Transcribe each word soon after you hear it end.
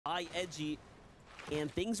edgy.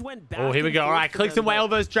 And things went back. Oh, here we go. All right, Clicks and Whale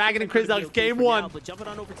versus Dragon and Crizox, game one. But jumping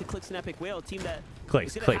on over to Clicks and Epic Whale, a team that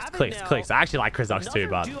Clicks. I actually like Crizox too,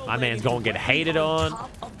 but my man's going to get hated on. Top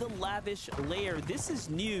of the lavish layer. This is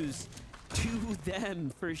news to them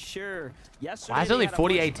for sure. Yesterday, why is it only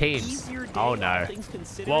 48 teams? Oh no.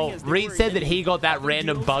 Well, Reet said that he got that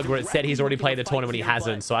random bug where it said he's already played the tournament. He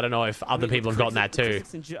hasn't, so I don't know if other people have gotten that too.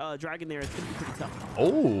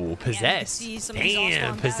 Oh, Possessed.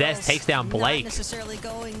 Damn, Possessed takes down Blake. Nice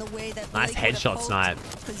headshot snipe.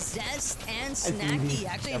 Possessed and Snacky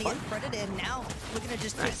actually getting credited now. Looking to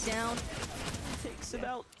just take down.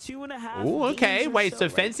 About 2.5. Oh, okay. Wait, so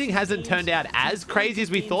fencing hasn't turned out as crazy as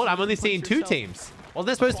we thought. I'm only seeing 2 teams. Wasn't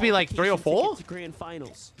there supposed to be like 3 or 4? Grand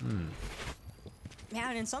finals. Yeah,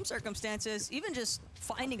 and in some circumstances, even just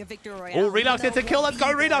finding a victory royale. Oh, Redux gets a kill. Let's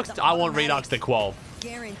go, Redux. I want Redux to qual.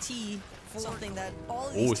 Guarantee something that all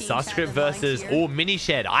of Oh, these teams Subscript versus Mini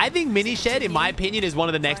Shed. I think Mini Shed, in my opinion, is one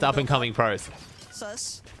of the next up and coming pros.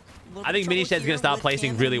 I think Mini Shed's going to start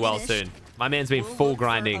placing really well soon. My man's been full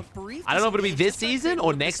grinding. I don't know if it'll be this season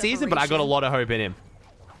or next season, but I got a lot of hope in him.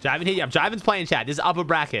 Jiven here. Jiven's playing chat. This is upper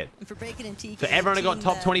bracket. So everyone got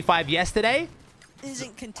top 25 yesterday.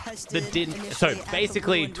 That didn't. So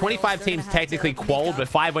basically, 25 teams technically qualified, but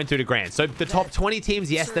 5 went through to grand. So the top 20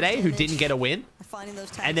 teams yesterday who didn't get a win,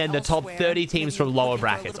 and then the top 30 teams from lower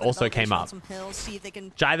brackets also came up.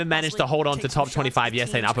 Jiven managed to hold on to top 25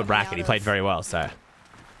 yesterday in upper bracket. He played very well. So,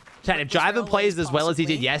 chat, if Jiven plays as well as he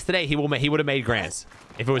did yesterday, he would have made grands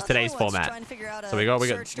if it was today's format. So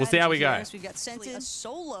we'll see how we go.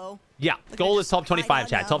 Yeah, goal is top 25,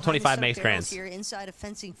 chat. Top 25 makes grands.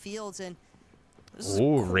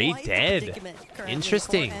 Oh, Reet dead.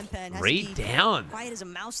 Interesting. Reet down. Quiet as a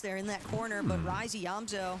mouse there in that corner, but Risey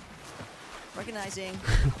Yamzo recognizing.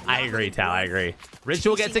 I agree, Tal. I agree.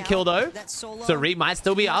 Ritual gets a kill though, so Reet might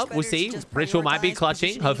still be up. We'll see. Ritual might be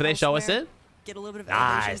clutching. Hopefully they show us it.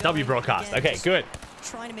 Nice. W broadcast. Okay, good.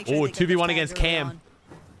 Oh, 2v1 against Cam.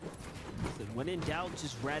 When in doubt,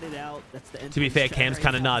 just rat it out. That's the end. To be fair, Cam's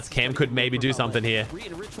kind of nuts. Cam could maybe do something here. Reet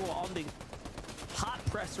and Ritual on the hot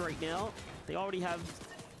press right now. They already have,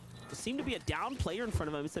 seem to be a down player in front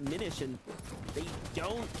of them. It's a Minish, and they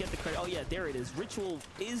don't get the credit. Oh yeah, there it is. Ritual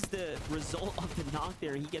is the result of the knock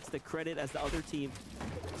there. He gets the credit as the other team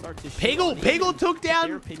starts to show. Piggle took down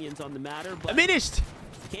their opinions on the matter. But Diminished.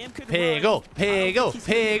 Cam could Piggle.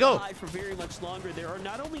 For very much longer. There are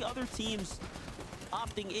not only other teams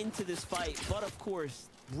opting into this fight, but of course,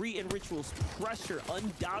 Reet and Ritual's pressure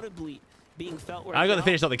undoubtedly being felt. I got the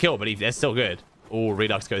finish on the kill, but they're still good. Oh,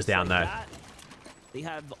 Redux goes down though. They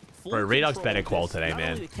have bro, Redux better qual today,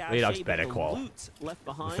 man. Redux better qual.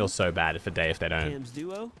 I feel so bad for Day if they don't.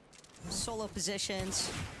 Solo positions.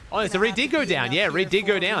 Oh, so Reet did go down. Yeah, Reet did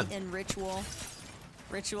go down. And Ritual.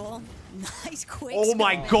 Nice quick. Oh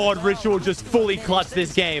my god, Ritual just fully clutched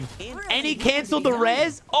this game. And he canceled the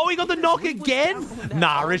res. Oh, he got the knock again?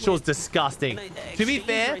 Nah, Ritual's disgusting. To be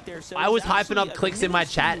fair, I was hyping up Clicks in my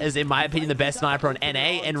chat as, in my opinion, the best sniper on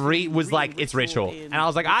NA, and Reet was like, it's Ritual. And I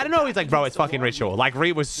was like, I don't know. He's like, bro, it's fucking Ritual. Like,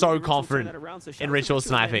 Reet was so confident in Ritual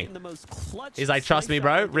sniping. He's like, trust me,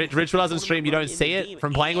 bro. Ritual doesn't stream. You don't see it.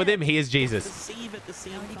 From playing with him, he is Jesus. You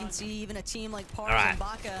can see even a team like Parz Alright. and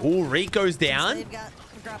Baka. Oh, Reet goes down.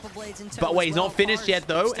 But wait, he's not finished yet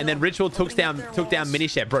though. And then Ritual took down Mini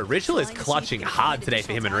Shed. Bro, Ritual is clutching hard today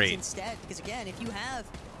for him and Reet.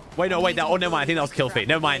 Wait, no, wait. Oh, never mind. I think that was kill feed.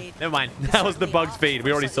 Never mind. That was the bug speed.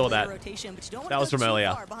 We already saw that. That was from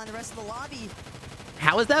earlier.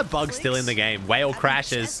 How is that bug still in the game? Whale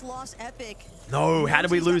crashes. No, how did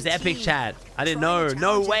we lose Epic, chat? I didn't know.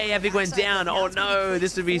 No way, Epic went down. Oh no,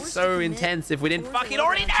 this would be so intense if we didn't fucking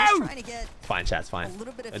already know. Fine, chat, it's fine.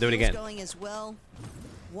 I'll do it again.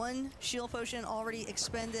 One shield potion already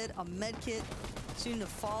expended, a med kit soon to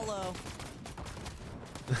follow.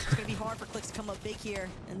 It's gonna be hard for Clicks to come up big here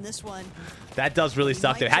in this one. That does really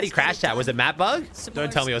suck though. How did he crash, chat? Was it map bug?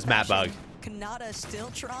 Don't tell me it was map bug. Kanata still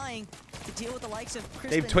trying to deal with the likes of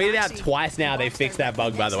Chris. They've tweeted out twice now they fixed that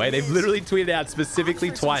bug, by the way. They've literally tweeted out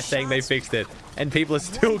specifically twice saying they fixed it, and people are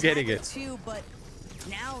still getting it.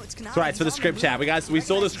 That's right, it's for the script, chat. We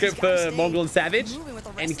saw the script for Mongol and Savage,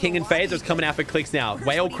 and King and Fades was coming out for Clicks now.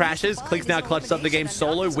 Whale crashes, Clicks now clutches up the game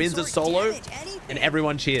solo, wins a solo, and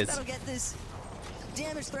everyone cheers.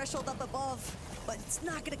 Damage threshold up above, but it's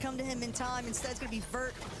not going to come to him in time. Instead, it's going to be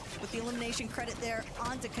Vert with the elimination credit there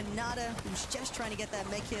onto Kanata, who's just trying to get that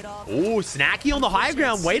mech hit off. Oh, Snacky on the high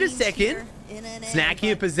ground. Wait a second.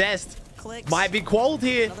 Snacky and Possessed might be qualled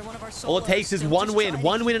here. All it takes is one win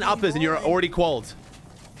in uppers, and you're already qualled.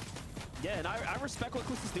 Yeah, and I respect what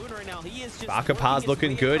Clix is doing right now. He is just Parz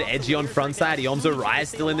looking good. Edgy on front side. Eomzo Rise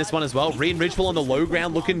still in this one as well. Reet and Ritual on the low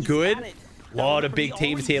ground looking good. A lot of big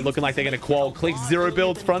teams here looking like they're going to qual. Clix 0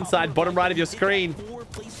 builds front side, bottom right of your screen.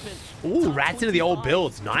 Ooh, rats into the old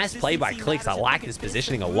builds. Nice play by Clix. I like this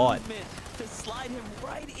positioning a lot. To slide him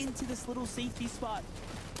right into this little safety spot.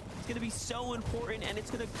 It's going to be so important, and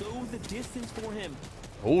it's going to go the distance for him.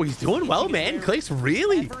 Oh, he's doing well, man. Clix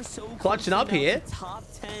really clutching up here.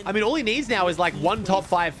 I mean, all he needs now is like one top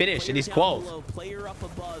 5 finish, and he's qualled.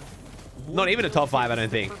 Not even a top 5, I don't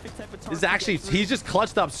think. This is actually, he's just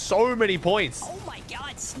clutched up so many points. Oh my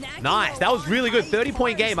God, nice. That was really good.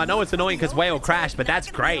 30-point game. I know it's annoying because Whale crashed, but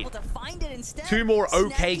that's great. 2 more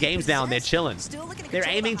okay games now, and they're chilling. They're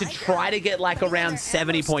aiming to try to get like around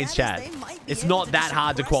 70 points, chat. It's not that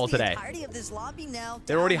hard to qual today.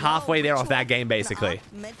 They're already halfway there off that game, basically.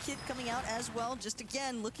 Medkit coming out as well, just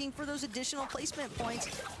again looking for those additional placement points.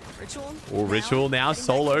 Ritual. Oh, Ritual now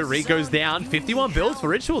solo. Reet goes down. 51 builds for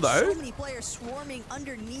Ritual though. So many players swarming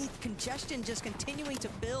underneath. Congestion just continuing to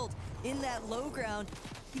build in that low ground.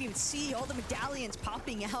 You can even see all the medallions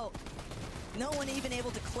popping out. No one even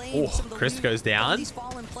able to claim some of the Chris loot goes down. these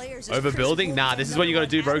fallen players. Overbuilding? Nah, this is what you got to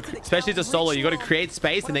do, bro. Especially to solo. You got to create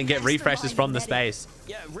space and then get refreshes from the space.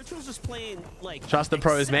 Yeah, Ritual's just playing like trust the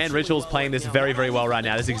pros, man. Ritual's playing this very, very well right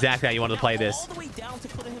now. This is exactly how you want to play this.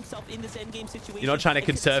 You're not trying to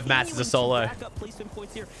conserve mats as a solo.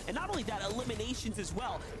 And not only that, eliminations as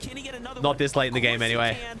well. Can he get another Not this late in the game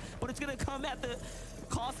anyway. But it's going to come at the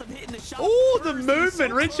cost of hitting the shot. Oh, the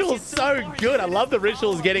movement. Ritual's so good. I love the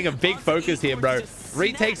Ritual's getting a big focus here, bro.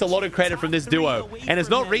 Reet takes a lot of credit from this duo. And it's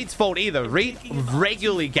not Reet's fault either. Reet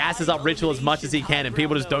regularly gasses up Ritual as much as he can, and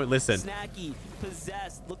people just don't listen.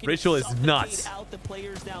 Ritual is nuts.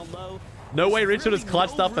 No way Ritual has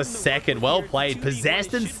clutched up a second. Well played.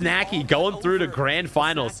 Possessed and Snacky going through to grand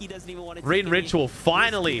finals. Reet and Ritual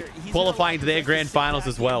finally qualifying to their grand finals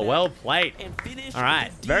as well. Well played. All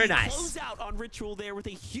right. Very nice. On Ritual there with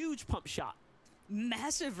a huge pump shot.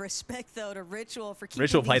 Massive respect though to Ritual for keeping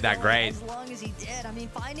Ritual played that great as long as he did. I mean,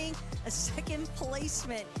 finding a second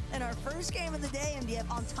placement in our first game of the day,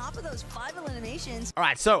 MDF, on top of those 5 eliminations. All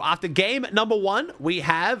right, so after game number 1, we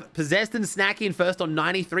have Possessed and Snacky in first on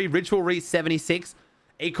 93, Ritual Reet 76,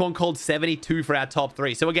 Acorn Cold 72 for our top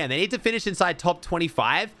 3. So again, they need to finish inside top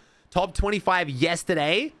 25. Top 25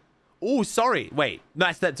 yesterday. Oh, sorry. Wait,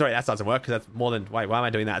 no, sorry, that doesn't work because that's more than. Wait, why am I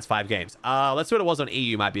doing that? It's 5 games. Let's see what it was on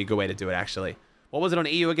EU. Might be a good way to do it actually. What was it on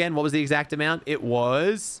EU again? What was the exact amount? It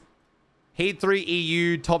was Heat 3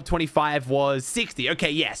 EU, top 25 was 60.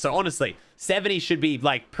 Okay, yeah. So honestly, 70 should be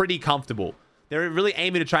like pretty comfortable. They're really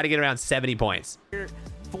aiming to try to get around 70 points.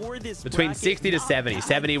 Between 60 to 70.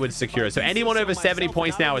 70 would secure. So anyone over 70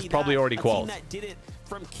 points now is probably already qualified. Did it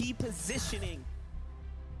from key positioning.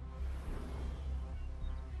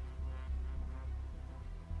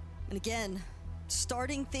 And again,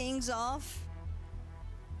 starting things off.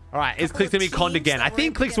 All right, is Clix going to be conned again? I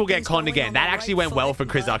think Clix will get conned again. That actually went well for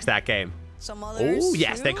Krizux that game. Oh,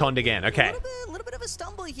 yes, they're conned again. Okay. A little bit of a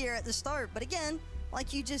stumble here at the start. But again,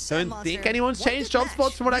 like you just said, Don't think anyone's changed job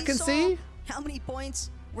spots from what I can see. How many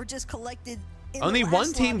points were just collected in Only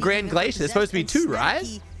one team Grand Glacier. There's supposed to be 2,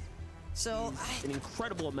 right? So an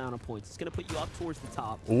incredible amount of points. It's going to put you up towards the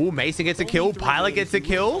top. Oh, Mason gets a kill. Pilot gets a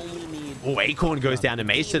kill. Oh, Acorn goes down to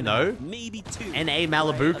Mason, though. Maybe 2. NA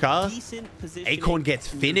Malibuka. Acorn gets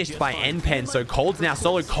finished by NPen, so Cold's now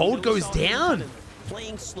solo. Cold goes down.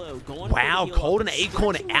 Wow, Cold and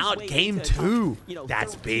Acorn out game 2.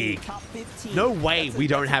 That's big. No way we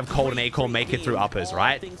don't have Cold and Acorn make it through uppers,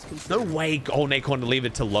 right? No way Cold and Acorn leave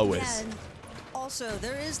it to lowers. Also,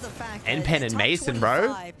 there is the fact that NPen and Mason,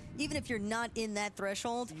 bro. Even if you're not in that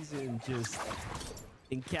threshold, just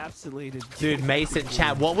encapsulated. Dude, Mason,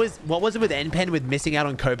 chat. What was it with NPen with missing out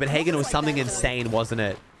on Copenhagen? It was something insane, wasn't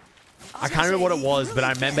it? I can't remember what it was, but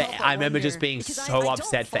I remember just being so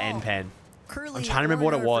upset for NPen. I'm trying to remember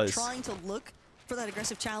what it was. For that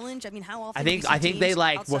aggressive challenge, I mean, how often I think they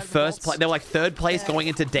like were first place. They were like 3rd place going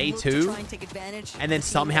into day 2, and then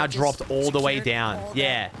somehow dropped all the way down.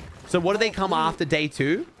 Yeah. So what did they come after day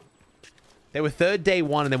 2? They were 3rd day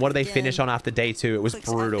 1, and then what did they finish on after day 2? It was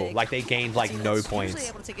brutal. Like they gained like no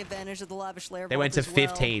points. They went to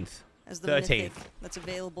 15th, 13th. That's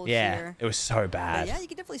available yeah, here. It was so bad. Yeah, you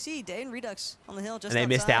can definitely see Day and Redux on the hill. Just and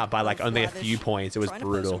they missed out by like only a few points. It was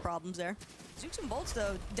brutal. Problems there. Zooks and Bolts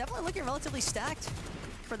though, definitely looking relatively stacked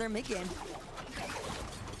for their mid game.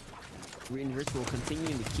 Green Ritual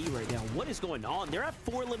continuing the key right now. What is going on? They're at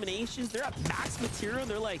 4 eliminations. They're at max material.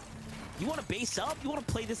 They're like, You want to base up? You want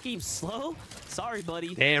to play this game slow? Sorry,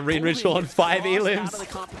 buddy. Damn, Reet and Ritual on 5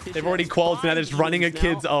 elims. They've already qualified. Now they're just running at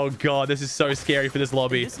kids. Oh, God. This is so scary for this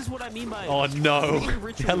lobby. This is what I mean by oh, no.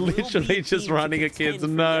 They're literally just running at kids.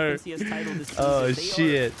 No. Oh,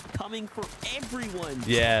 shit. Coming for everyone.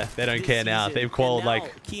 Yeah, they don't care now. They've qualified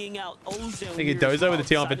like... Keying out Ozone Thinking Dozo with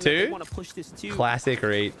the 2-on-4-2. Classic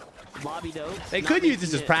Reet. They could use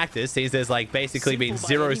this as practice, since there's like basically been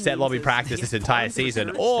 0 set lobby practice this entire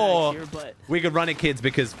season. Or we could run it, kids,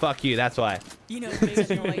 because fuck you, that's why. You know, it makes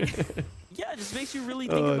you like... Yeah, it just makes you really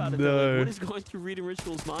think about it. Though. Like, what is going through Reet and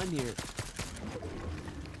Ritual's mind here?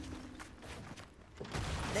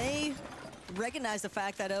 They recognize the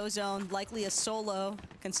fact that Ozone likely a solo,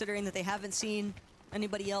 considering that they haven't seen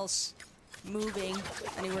anybody else moving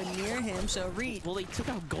anywhere near him. So Reet, well, they took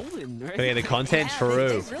out Golden, right? Yeah, the content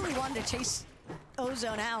true. They really wanted to chase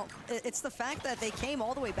Ozone out. It's the fact that they came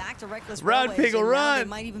all the way back to Reckless Run, Railways, Pickle, and run! They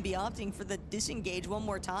might even be opting for the disengage one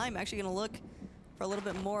more time. Actually going to look for a little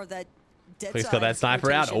bit more of that dead Please side got that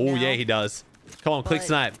sniper out. Oh, now. yeah, he does. Come on, click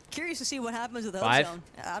snipe. Curious to see what happens with 5, Ozone.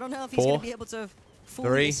 I don't know if he's 4, going to be able to fully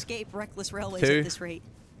 3, escape Reckless Railways 2. at this rate.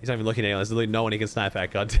 He's not even looking at anyone. There's literally no one he can snipe at.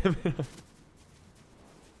 Goddamn it.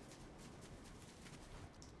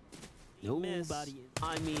 Nobody.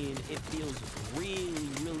 I mean, it feels really,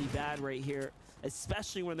 really bad right here,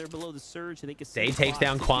 especially when they're below the surge and they can see. Day takes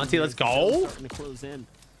down Quanti. Let's go. Starting to close in.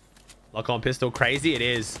 Lock on pistol, crazy it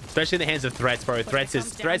is, especially in the hands of Threats, bro.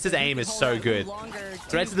 Threats' aim is so good.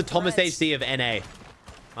 Threats is the Thomas HC of NA.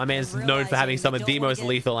 My man's known for having some of the most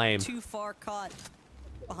lethal aim. If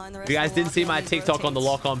you guys didn't see my TikTok on the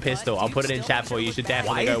lock on pistol, I'll put it in chat for you. You should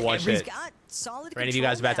definitely go watch it. For any of you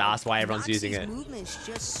guys about to ask why everyone's using it.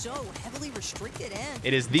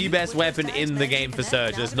 It is the best weapon in the game for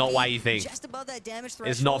Surge. It's not why you think.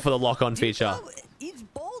 It's not for the lock on feature. He's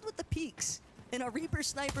bold with the peaks in a Reaper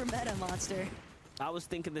Sniper meta, monster. I was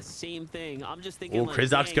thinking the same thing. I'm just thinking. Oh, like,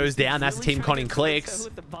 Krizux goes down. That's really team conning clicks.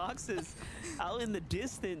 with the boxes out in the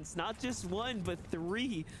distance, not just 1 but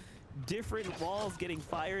 3 different walls getting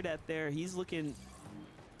fired at there. He's looking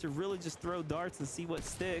to really just throw darts and see what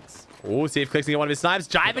sticks. Oh, see if Clicks can get one of his snipes.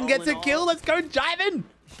 Jiven gets a kill. Let's go, Jiven.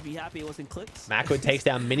 Should be happy it wasn't Clicks. Macwood takes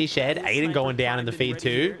down Mini Shed. Aiden going down in the feed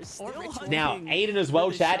too. Now, Aiden as well,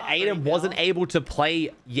 Chad. Aiden wasn't able to play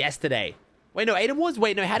yesterday. Wait, no, Aiden was.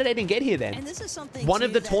 Wait, no, how did Aiden get here then? And this is something one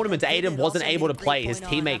of the that tournaments, they Aiden wasn't able to play. His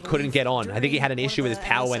teammate couldn't get on. I think he had an issue with his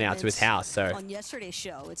power went out to his house. So on yesterday's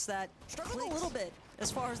show, it's that struggled a little bit as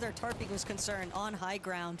far as their tarping was concerned on high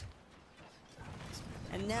ground.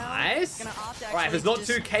 And now nice. Gonna opt all right, if it's not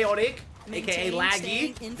too chaotic, aka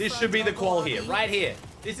laggy, this should be the call here. Right here.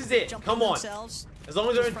 This is it. Come on. As long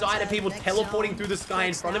as we don't die to people teleporting through the sky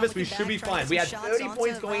in front of us, we should be fine. We had 30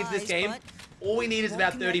 points going into this game. All we need is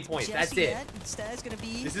about 30 points. That's it.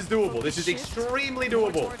 This is doable. This is extremely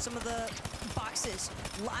doable.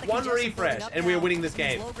 One refresh, and we're winning this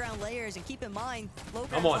game. Low ground layers, and keep in mind, low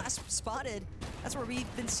ground Come on. last spotted. That's where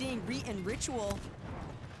we've been seeing Reet and Ritual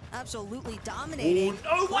absolutely dominating.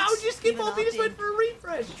 Oh, why would you skip off? He just went for a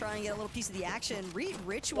refresh. Trying to get a little piece of the action. Reet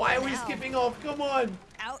Ritual. Why are we skipping off? Come on.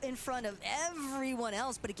 Out in front of everyone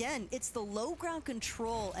else. But again, it's the low ground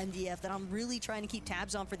control, MDF, that I'm really trying to keep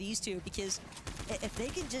tabs on for these two, because if they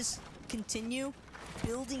can just continue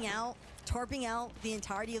building out, tarping out the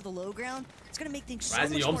entirety of the low ground, it's going to make things so much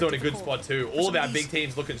more Yom's in a good difficult spot too. All of our big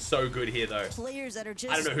teams looking so good here though. Players that are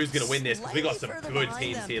just I don't know who's going to win this, because we got some good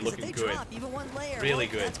teams them, here looking good. Even one layer, really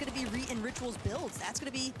good. That's going to be Reet and Ritual's builds. That's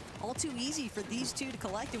going to be all too easy for these two to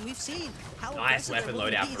collect, and we've seen how nice weapon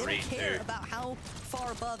loadout for Reet too. About how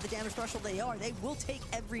far above the damage threshold they are. They will take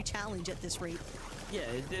every challenge at this rate. Yeah,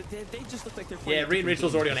 they just look like they're. Yeah, Reet and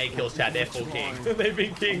Ritual's already on 8 kills, Chad. They're full king. They've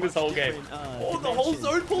been king this whole game. Oh, the whole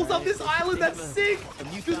zone pulls up this island. That's sick.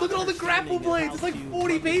 Dude, look at all the grapple blades. It's like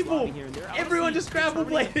 40 people. Everyone just grapple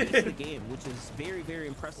bladed. Which is very, very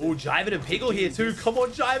impressive. Oh, Jiven and Piggle here too. Come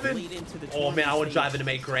on, Jiven. Oh man, I want Jiven to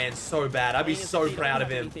make grand so bad. I'd be so proud of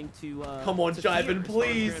him. Come on, Jiven,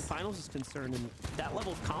 please. As finals is concerned, and that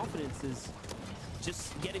level of confidence is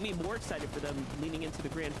just getting me more excited for them leaning into the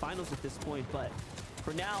grand finals at this point. But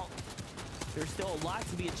for now, there's still a lot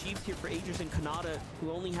to be achieved here for Aegis and Kanata,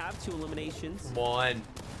 who only have 2 eliminations. Come on.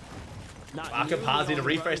 Aka Parz need a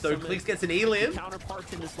refresh though. Clicks gets an elim.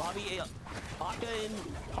 Counterparts in this lobby. Aka and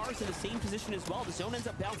Parz in the same position as well. The zone ends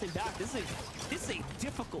up bouncing back. This is a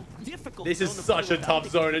difficult. This is such a tough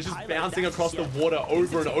zone. It's just bouncing across the water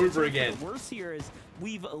over and over again. The worst here is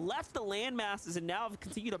we've left the land masses and now have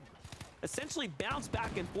continued to essentially bounce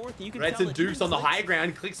back and forth. And you can Reds and Dukes on the high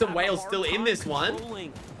ground. Clicks and Whales still in this one.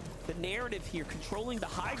 The narrative here, controlling the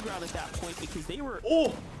high ground at that point, because they were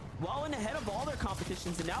well and ahead of all their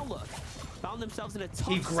competitions, and now look, found themselves in a tough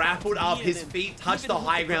He grappled spot up, to be in, his and feet touched even the with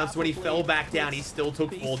high ground, so when he grapple fell blade, back down, he still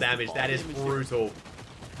took full damage. That is brutal.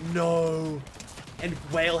 No. And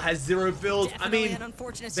Whale has 0 builds. I mean,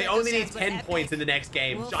 they only need 10 points in the next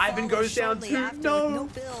game. Jivin goes down too. No.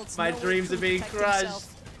 My dreams are being crushed.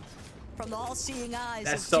 From the all-seeing eyes.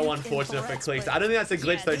 That's so unfortunate for Clicks. I don't think that's a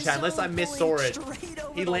glitch though, Chad, unless I missaw it.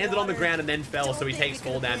 He landed on the ground and then fell, so he takes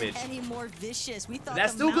full damage.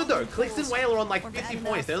 That's still good though. Clicks and Whale are on like 50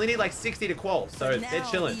 points. They only need like 60 to qual, so they're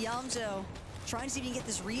chilling. Trying to see if he can get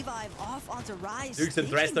this revive off onto Rise. Dukes and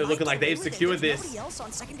Threats though looking like they've secured this. Nobody else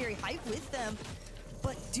on secondary height with them.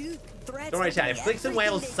 But Duke, Threats, Don't worry, Chad. If Clicks and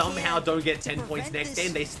Whales somehow don't get 10 points next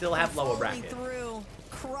game, they still have lower bracket.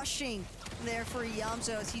 Crushing there for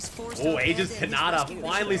Yamzo as he's forced. Oh, Aegis Kanata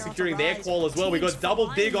finally securing their qual as well. We got double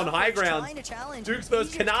dig on high ground. Dukes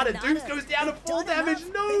versus Kanata. Dukes goes down to full damage.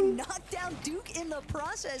 No. They knocked down Duke in the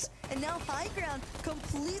process, and now high ground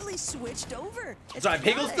completely switched over. Sorry,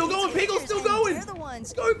 Piggle's still going. Piggle's still going.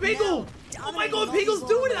 Go, Piggle. Oh my God, Piggle's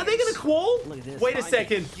doing it. Are they going to qual? Wait a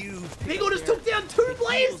second. Piggle just took down 2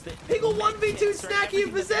 players. Piggle 1v2 Snacky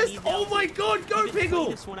and Possessed. Oh my God, go Piggle.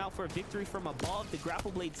 This one out for a victory from above. The grapple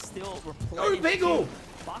blade still Go Piggle.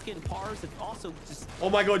 Baka and Parz have also just... Oh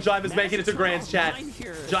my God, Jive is making it to Grand's chat.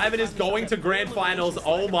 Jive is going to Grand Finals.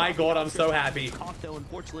 Oh my God, I'm so happy.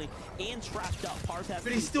 Unfortunately, and trapped up. Parz has,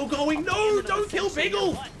 but he's still going. No, don't kill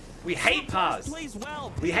Piggle. We hate Parz.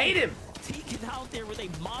 We hate him. Taken out there with a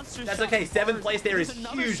monster. That's okay. 7th place there is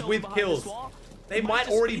huge with kills. They might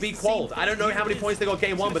already be qualled. I don't know how many points they got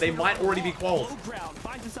game 1, but they might already be qualled.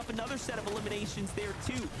 Finds himself another set of eliminations there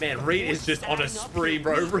too. Man, Reet is just on a spree,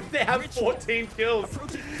 bro. They have 14 kills.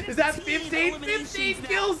 Is that 15? 15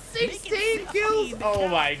 kills, 16 kills. Oh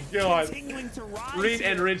my God. Reet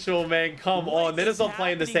and Ritual, man, come on. They're just not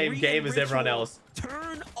playing the same game as everyone else.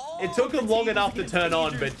 It took them long enough to turn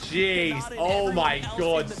on, but jeez. Oh my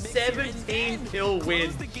God. 17 kill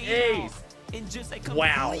win. Jeez.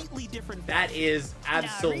 Wow, that is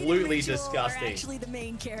absolutely disgusting. Actually the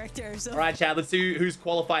main characters. All right, chat, let's see who's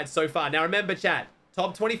qualified so far. Now remember, chat,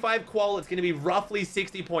 top 25 qual, it's going to be roughly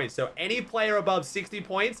 60 points. So any player above 60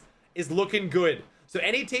 points is looking good. So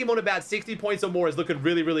any team on about 60 points or more is looking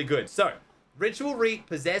really, really good. So Ritual, Reet,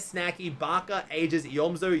 Possess, Snacky, Baka, Aegis,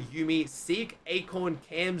 Yomzo, Yumi, Seek, Acorn,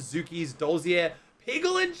 Cam, Zukis, Dolzier,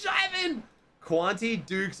 Piggle, and Jivin. Quanti,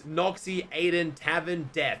 Dukes, Noxy, Aiden, Tavern,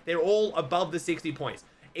 Death. They're all above the 60 points.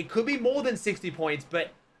 It could be more than 60 points,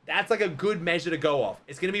 but that's like a good measure to go off.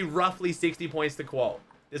 It's going to be roughly 60 points to qual.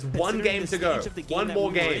 There's one game to go. One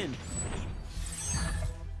more game.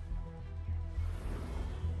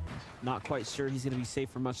 Not quite sure he's going to be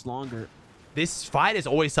safe for much longer. This fight is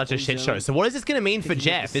always such a shit show. So what is this going to mean for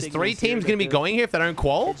Jeff? Is 3 teams going to be going here if they don't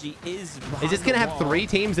qual? Is this going to have 3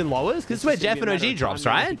 teams in lowers? Because this is where Jeff and OG drops,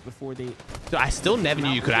 right? So I still never knew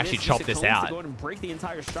you could actually chop this out. Go and break the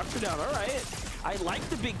entire structure down. All right. I like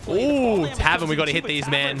the big play. Ooh, Tavern, we got to hit these,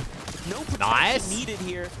 man. Nice.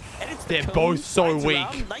 They're both so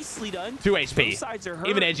weak. Nicely done. 2 HP.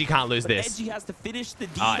 Even Edgy can't lose this. Edgy has to finish the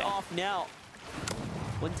deed off now.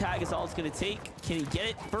 One tag is all it's going to take. Can he get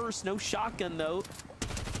it first? No shotgun, though.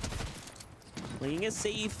 Playing it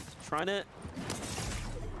safe. Trying to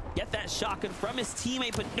get that shotgun from his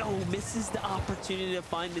teammate, but no, misses the opportunity to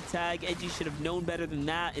find the tag. Edgy should have known better than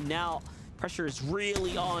that, and now pressure is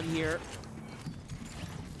really on here.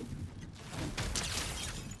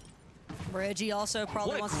 Reggie also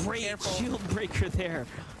probably wants to be careful. What a great shield breaker there.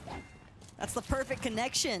 That's the perfect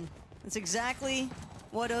connection. That's exactly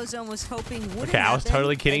what Ozone was hoping wouldn't Okay, I was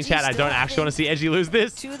totally kidding, chat. I don't actually want to see Edgy lose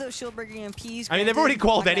this. 2 of those shield breaker EMPs. I mean, they've already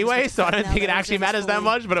qualled anyway, so I don't think it actually matters that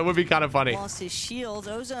much, but it would be kind of funny. Lost his shield.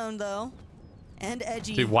 Ozone, though, and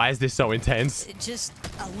Edgy. Dude, why is this so intense? Just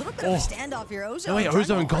a little bit of a standoff here. Ozone. No, wait,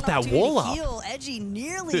 Ozone got that wall up. Edgy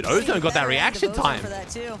nearly. Dude, Ozone got that reaction time. For that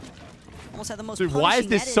too. Almost had the most. Dude, why is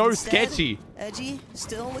this so sketchy? Edgy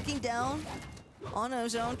still looking down on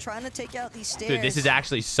Ozone, trying to take out these stairs. Dude, this is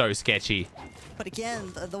actually so sketchy. But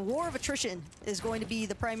again, the war of attrition is going to be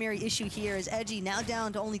the primary issue here, as Edgy now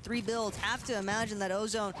down to only 3 builds. Have to imagine that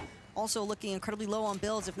Ozone also looking incredibly low on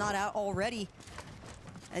builds, if not out already.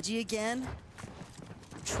 Edgy again,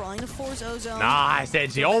 trying to force Ozone. Nice,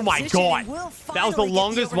 Edgy. Oh my God. That was the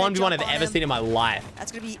longest 1v1 I've ever seen in my life.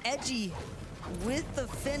 That's going to be Edgy with the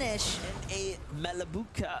finish. And a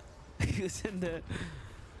Malabuka who's in the...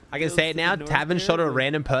 I can say it now. Tavern shot at a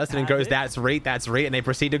random person and goes, that's Reet, and they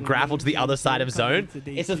proceed to grapple to the other side of zone.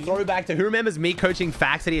 It's a throwback to who remembers me coaching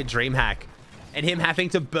Faxity at DreamHack and him having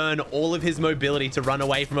to burn all of his mobility to run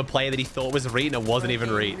away from a player that he thought was Reet and it wasn't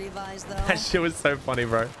even Reet. That shit was so funny,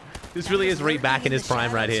 bro. This really is Reet back in his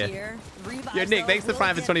prime right here. Yo, Nick, thanks for the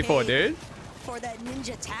prime for 24, dude. For that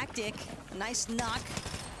ninja tactic. Nice knock.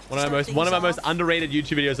 One of my most underrated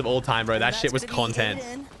YouTube videos of all time, bro. That shit was content.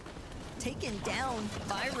 Taken down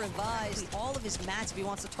by Revised. All of his mats if he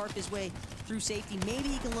wants to tarp his way through safety. Maybe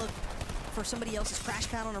he can look for somebody else's crash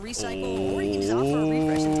pad on a recycle, or he can just opt for a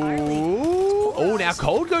refresh entirely. Oh, now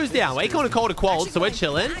Cold goes down. Acorn and Cold are qualled, so we're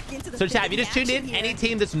chilling. So, chat, if you just tuned in, any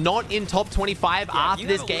team that's not in top 25 after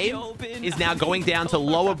this game is now going down to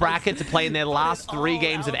lower bracket to play in their last 3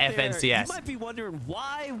 games of FNCS. You might be wondering,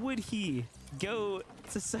 why would he go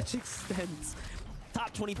to such extent?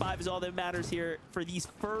 Top 25 is all that matters here for these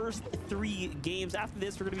first 3 games. After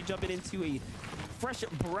this, we're going to be jumping into a fresh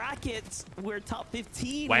bracket where top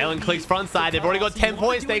 15. Whale and Clicks front side. They've already got 10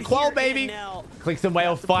 points. They qual, baby. Clicks and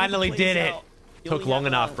Whale finally did it. Took long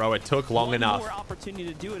enough, bro. It took long enough.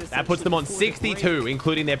 That puts them on 62,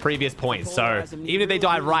 including their previous points. So even if they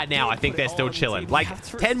die right now, I think they're still chilling. Like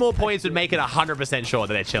 10 more points would make it 100% sure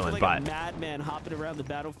that they're chilling. But madman hopping around the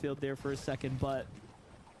battlefield there for a second, but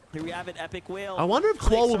here we have it, Epic Whale. I wonder if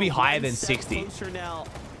Qual will be higher than 60.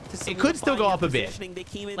 It could still go up a bit.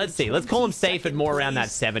 Let's see. Let's call him safe at more around that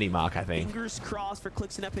 70 mark, I think. Fingers crossed for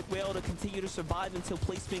Clicks and Epic Whale to continue to survive until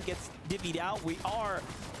placement gets divvied out. We are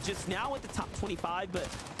just now at the top 25, but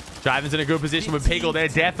Driven's in a good position with Piggle. They're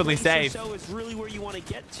definitely safe. So is really where you want to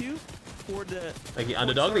get to for the like the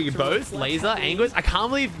underdog, that you both Laser, Angus. I can't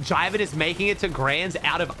believe Jiven is making it to grands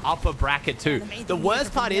out of upper bracket too. The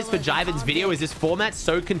worst part is for Jiven's video is this format's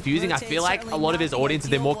so confusing. I feel like a lot of his audience,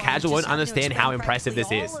 if they're more casual, won't understand how impressive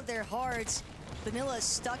this is. Vanilla is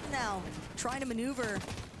stuck now, trying to maneuver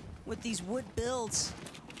with these wood builds.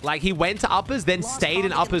 Like, he went to uppers, then stayed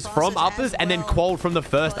in uppers from uppers, and then qualled from the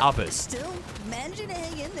first uppers. Still managing to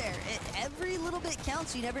hang in there. Every little bit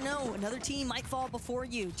counts. You never know. Another team might fall before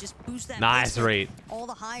you. Just boost that. Nice, Reet. All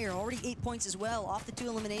the higher. Already 8 points as well off the 2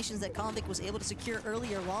 eliminations that Convict was able to secure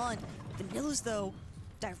earlier on. Vanilla's, though,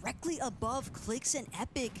 directly above Clicks and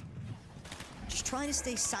Epic. Just trying to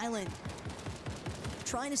stay silent.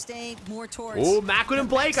 Trying to stay more towards... Oh, Macwood and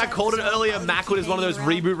Blake. I called it earlier. Macwood is one of those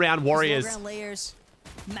reboot round warriors.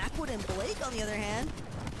 Macwood and Blake, on the other hand.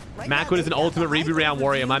 Macwood is an ultimate reboot round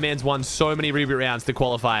warrior. My man's won so many reboot rounds to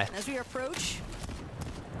qualify. As we approach,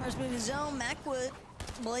 Parz moving zone. Macwood,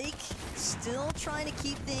 Blake, still trying to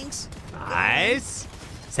keep things nice.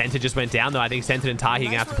 Center just went down, though. I think Center and Tahi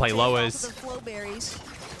gonna have to play lowers. So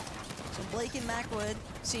Blake and Macwood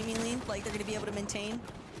seemingly like they're going to be able to maintain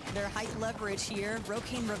their height leverage here.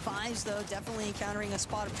 Rokane revives, though, definitely encountering a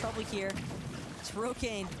spot of trouble here. It's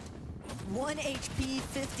Rokane. 1 HP,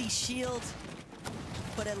 50 shield,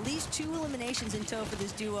 but at least 2 eliminations in tow for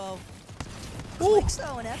this duo. Clicks,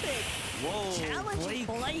 though, and Epic. Whoa, challenging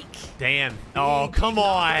Blake. Damn. Oh, come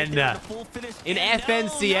on. In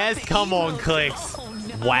FNCS, come on, Clicks.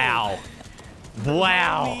 Wow.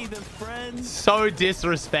 Wow. So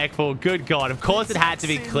disrespectful. Good God. Of course it had to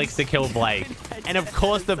be Clicks to kill Blake. And of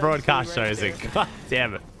course the broadcast shows it. God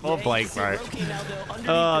damn it. Poor Blake, bro.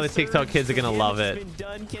 Oh, the TikTok kids are going to love it.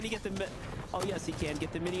 Oh, yes, he can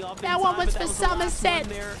get the mini off. That one was for Somerset.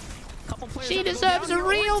 She deserves a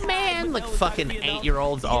real man. Like fucking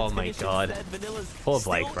 8-year-olds. Oh my God. Poor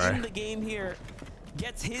Blake, bro.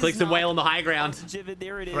 Clicks and Whale on the high ground.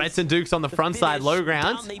 Reds and Dukes on the front side, low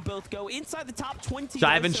ground.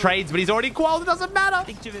 Jiven trades, but he's already qualled. It doesn't matter.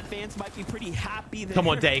 Come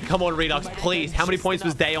on, Day. Come on, Redux, please. How many points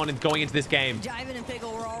was Day on going into this game? Jiven and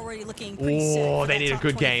Piggle were already looking oh, they need a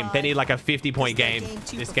good game. They need like a 50-point game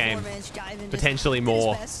this game. Potentially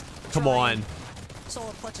more. Come on.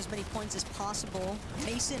 Solo clutch as many points as possible.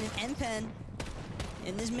 Mason and Npen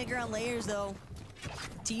in this mid-ground layers, though.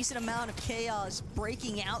 Decent amount of chaos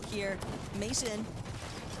breaking out here. Mason,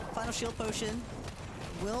 final shield potion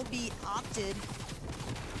will be opted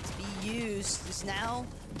to be used. Just now,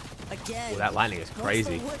 again. Ooh, that lining is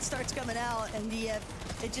crazy. Once the wood starts coming out, and it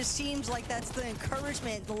just seems like that's the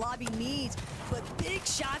encouragement the lobby needs. But big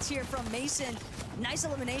shots here from Mason. Nice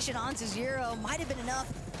elimination onto 0. Might have been enough.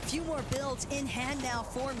 A few more builds in hand now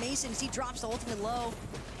for Mason as he drops the ultimate low.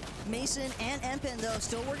 Mason and Npen, though,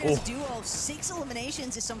 still working as a duo. 6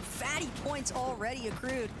 eliminations is some fatty points already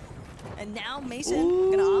accrued. And now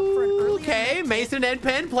Mason gonna opt for an earlier. Okay, Mason and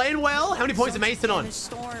Npen playing well. How many points is Mason on?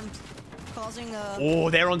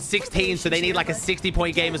 Oh, they're on 16, so they need like a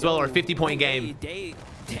 60-point game as well, or a 50-point game. Day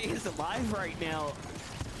is alive right now.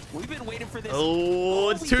 We've been waiting for this. Oh,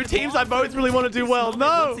 it's 2 teams I both really want to do well.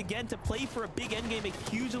 No. Once again, to play for a big endgame, a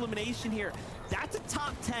huge elimination here. That's a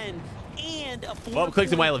top 10 and a 4. Well,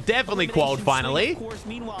 Clicks and Whale have definitely qualled finally. Of course,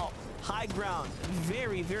 meanwhile, high ground,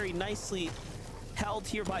 very, very nicely held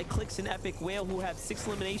here by Clicks and Epic. Whale, who have 6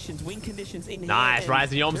 eliminations, win conditions in nice. hand.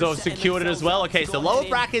 Rise and Yomzo have secured it as well. Okay, so lower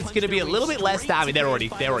bracket's going to be a little bit less stacked. I mean, they're already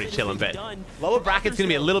chilling, but lower bracket's going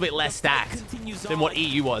to be a little bit less stacked than what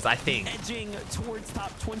EU was, I think. Edging towards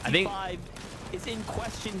top 25 is in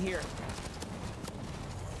question here.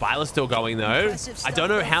 Byler's still going, though. I don't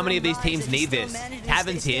know how many of these teams need this.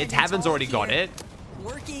 Tavern's here. Tavern's already got it.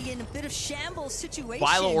 Working in a bit of shambles situation.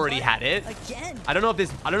 Byler already had it. Again, I don't know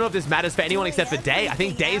if this matters for anyone except for Day. I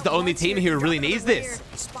think Day's the only team here who really needs this.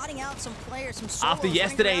 Spotting out some players, After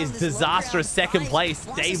yesterday's disastrous second place,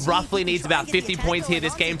 Day roughly needs about 50 points here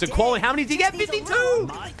this game to qualify. How many did he get? 52!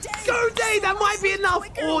 Go, Day! That might be enough!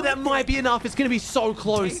 Oh, that might be enough. It's going to be so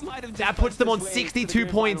close. That puts them on 62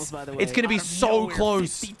 points. It's going to be so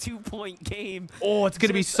close. 52-point game. Oh, it's going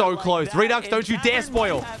to be so close. Redux, don't you dare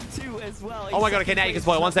spoil. Oh my god, okay, now you can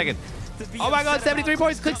spoil. 1 second. Oh my god, 73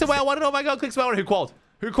 points. Clicks the whale. Oh my god, clicks the whale. Who qualled?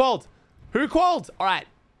 Who qualled? Who qualled? All right.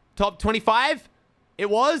 Top 25. It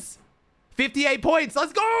was 58 points.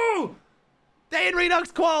 Let's go. Day and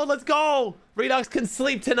Redux qualled. Let's go. Redux can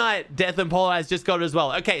sleep tonight. Death and Polarize just got it as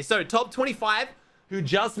well. Okay, so top 25 who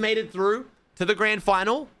just made it through to the grand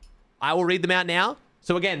final. I will read them out now.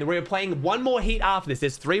 So again, we're playing one more heat after this.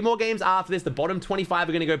 There's 3 more games after this. The bottom 25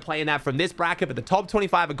 are going to go play in that from this bracket, but the top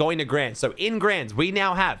 25 are going to Grands. So in Grands, we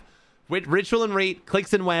now have Ritual and Reet,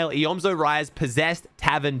 Clicks and Whale, Iomzo Rise, Possessed,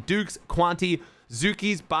 Tavern, Dukes, Quanti,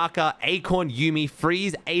 Zuki's, Barker, Acorn, Yumi,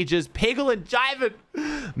 Freeze, Ages, Piggle and Jiven,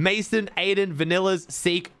 Mason, Aiden, Vanillas,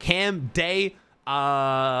 Seek, Cam, Day,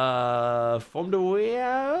 Dolzier,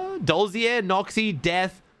 Noxy,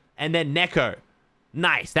 Death, and then Neko.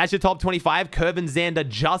 Nice. That's your top 25. Curve and Xander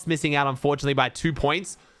just missing out, unfortunately, by 2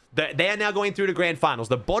 points. They are now going through to grand finals.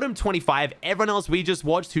 The bottom 25, everyone else we just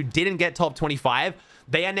watched who didn't get top 25,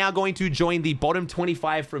 they are now going to join the bottom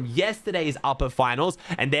 25 from yesterday's upper finals,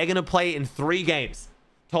 and they're going to play in 3 games.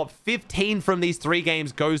 Top 15 from these 3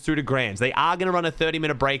 games goes through to Grands. They are going to run a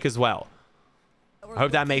 30-minute break as well. I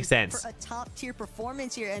hope that makes sense. For a top-tier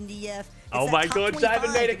performance here, MDF. Oh my god,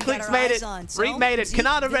 Jiven made it. Clicks made it. Reet made it.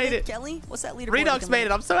 Kanata made it. Kelly, what's that leaderboard? Redux made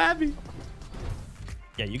it. I'm so happy.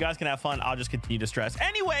 Yeah, you guys can have fun. I'll just continue to stress.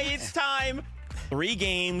 Anyway, it's time. 3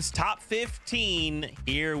 games, top 15.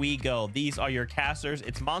 Here we go. These are your casters.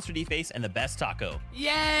 It's Monster D-Face and the Best Taco.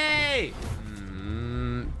 Yay!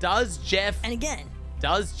 Does Jeff... And again...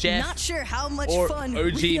 Does Jeff not sure how much or fun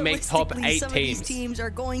OG make top 8 some teams? Of these teams are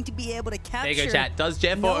going to be able to capture. There you go, chat. Does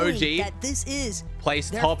Jeff or OG that this is place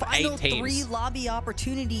their top final 8 teams? 3 lobby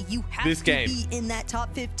opportunity. You have this to game. be in that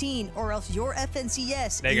top 15, or else your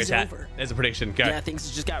FNCS there you is go, chat. over. There's a prediction. Go. Yeah, things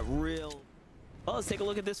just got real. Well, let's take a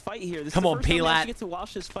look at this fight here. This Come is on, the first time we Pilat. actually get to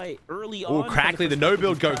watch this fight early Oh, on. Crackley, the no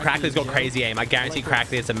build go. Crackley's got crazy aim. I guarantee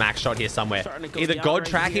Crackley it's a max shot here somewhere. Either God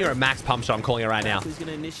tracking or a max pump shot. I'm calling it right now.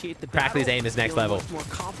 Crackley's aim is next level. More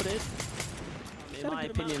confident, in my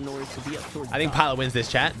opinion, in order to be up towards I think the top. Pilot wins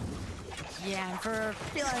this, chat. Yeah, and for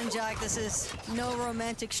AsianJeff, this is no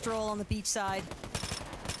romantic stroll on the beach side.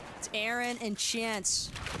 It's Aaron and Chance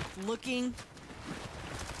looking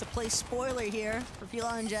to play spoiler here for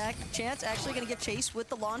AsianJeff. Chance actually going to get chased with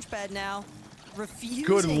the launch pad now. Refusing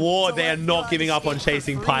Good lord, to they are let not giving up on escape for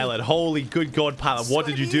chasing free. Pilot. Holy good god, Pilot. What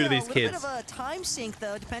did you do to these kids? A little bit of a time sink,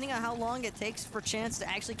 though, depending on how long it takes for Chance to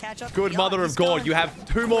actually catch up. Good mother of God. You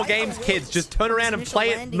have 2 more games, kids. Just turn around and play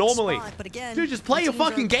it normally. Dude, just play your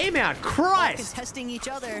fucking game out. Christ. Contesting each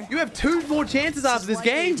other. You have 2 more chances after this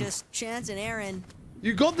game. Just Chance and Aaron.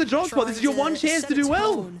 You got the drop spot. This is your one chance to do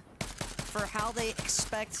well. For how they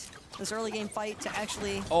expect this early game fight to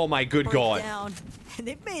actually oh my good god. Down. And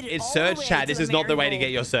they've made it it's all surge, the way chat. to This the is not the way to Marigold.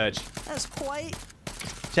 get your surge. That's quite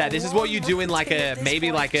Chat, this is what you do in like a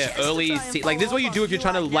maybe like a early like this is what you do if you're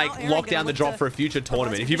trying to like lock down the drop for a future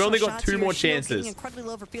tournament. If you've only got 2 more chances. Incredibly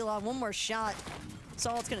low for Pilon. One more shot. That's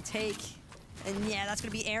all it's gonna take. And yeah, that's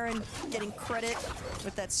gonna be Aaron getting credit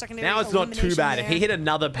with that secondary. Now it's not too bad. If he hit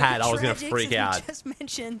another pad, I was gonna freak out. Just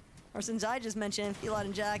mentioned, or since I just mentioned, Pilon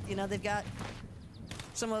and Jack, you know, they've got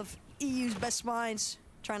some of EU's best minds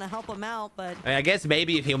trying to help him out, but I mean, I guess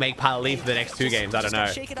maybe if he'll make Pilot leave for the next 2 games, I don't know.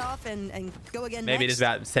 Shake it off and go again. Maybe next. it is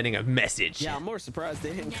about sending a message. Yeah, I'm more surprised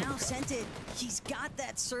they didn't come. Now sent it. He's got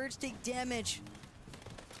that surge take damage,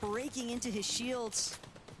 breaking into his shields.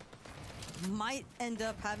 Might end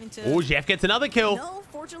up having to. Oh, Jeff gets another kill. No,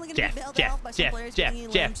 fortunately gonna be bailed out by some players getting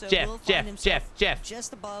limb, so will find himself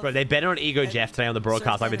just above. Bro, they better on Ego Jeff today on the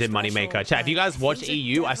broadcast like they did Moneymaker. Chat, if you guys watch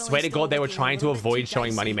EU, I swear to God, they were trying to avoid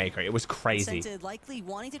showing Moneymaker. It was crazy. Likely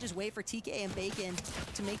wanting to just wait for TK and Bacon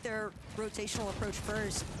to make their rotational approach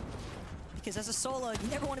first. Because as a solo, you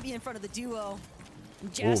never want to be in front of the duo.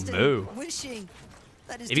 And Justin wishing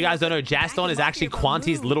If you guys don't know, Jaston is actually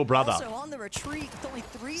Quanti's little brother.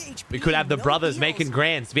 We could have the brothers making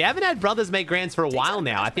grands. We haven't had brothers make grands for a while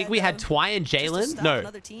now. I think we had Twy and Jalen. No,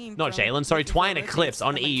 not Jalen. Sorry, Twy and Eclipse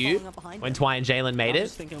on EU when Twy and Jalen made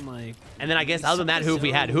it. And then I guess other than that, who have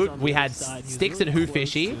we had? We had Sticks and Who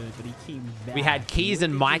Fishy. We had Keys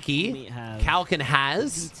and Mikey. Calc and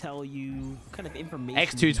Haz.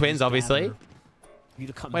 X2 twins, obviously.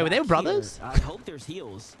 Wait, were they brothers? I hope there's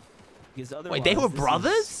heals. Wait, they were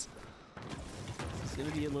brothers? It's gonna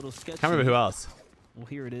be a little sketchy. Can't remember who else. Well,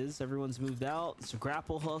 here it is. Everyone's moved out. It's a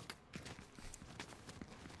grapple hook.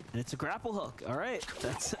 And it's a grapple hook. All right.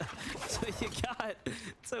 That's what you got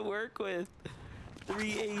to work with.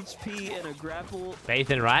 3 HP and a grapple. Faith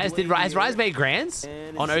and Rise. Did Rise make grands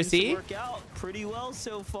on OC? To work out pretty well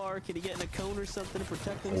so far. Can he get in a cone or something to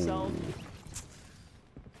protect himself?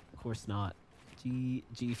 Of course not.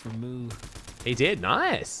 G for move. He did.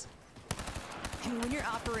 Nice. And when you're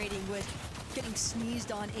operating with getting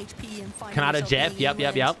sneezed on HP and finding Canada Jeff.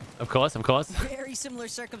 Yep. Of course. Very similar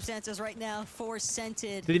circumstances right now for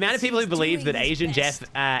Scented. The amount of people who believe that AsianJeff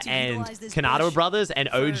and Canada are brothers, and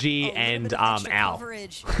OG and Al.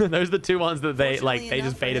 Those are the two ones that they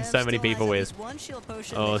just baited so many people with.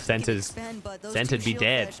 Oh, Scented be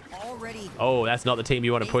dead. Oh, that's not the team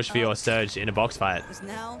you want to push for your Surge in a box fight.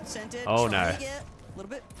 Oh no. A little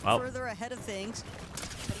bit further ahead of things.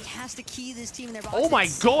 But he has to key this team in their box. Oh my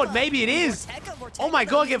god, maybe it is. Oh my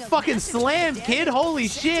god, get fucking slammed, kid. Holy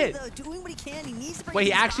shit. Wait,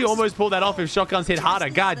 he actually almost pulled that off if shotguns hit harder.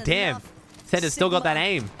 God damn. Sented's still got that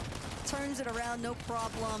aim. Turns it around, no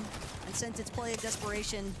problem. And Sented's play of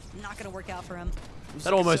desperation, not going to work out for him.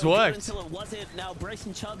 That almost worked. Until it wasn't. Now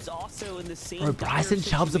Bryson Chubb's also in the same. Bro, Bryson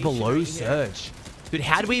Chubb's are below Surge. Dude,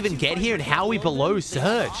 how do we even get here and how are we below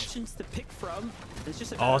Surge? Options to pick from.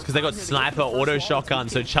 Oh, it's because they got sniper auto shotgun,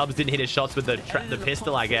 so Chubbs didn't hit his shots with the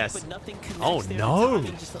pistol, I guess. Oh no!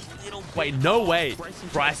 Wait, no way.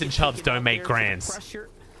 Bryson Chubbs don't make grands.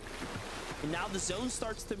 And now the zone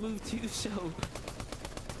starts to move too, so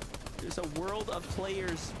there's a world of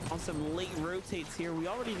players on some late rotates here. We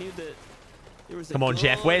already knew that there was a Come on,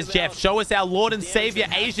 Jeff. Where's Jeff? Show us our Lord and Savior,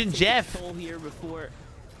 AsianJeff. Here before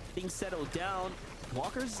things settle down.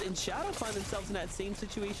 Walkers and Shadow find themselves in that same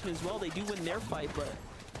situation as well. They do win their fight, but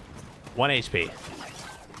 1 HP.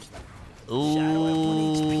 Ooh. Shadow at 1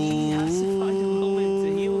 HP has to find a moment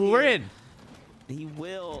to heal here. We're in. He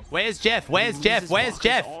will. Where's Jeff? Where's Jeff? Where's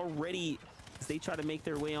Jeff? Already, as they try to make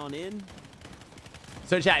their way on in.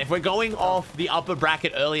 So, chat, if we're going off the upper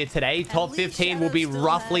bracket earlier today, top 15 will be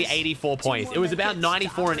roughly 84 points. It was about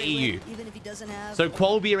 94 in EU. So,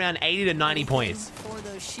 Qual will be around 80 to 90 points. For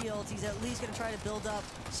those shields, he's at least going to try to build up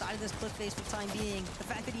side of this cliff face for the time being. The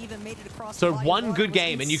fact that he even made it across. So, one good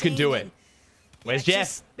game and you can do it. Where's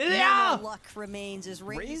Jeff? There they are! Luck remains as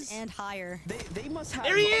Raze and higher. They must have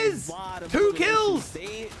there he is! 2 kills!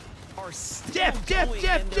 They are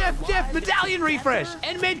Jeff, medallion refresh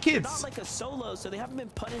and medkits. Not like a solo, so they haven't been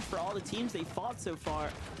punished for all the teams they fought so far.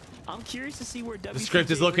 I'm curious to see where the script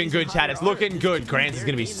is looking good, chat. It's looking good. Grands is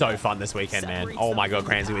going to be so fun this weekend, man. Oh my god,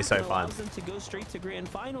 Grands is going to be so fun. Them to go straight to grand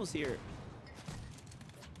finals here.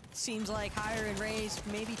 Seems like Higher and Raze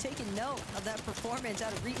maybe taking note of that performance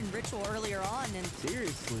out of Reet and Ritual earlier on, and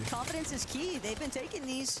seriously, confidence is key. They've been taking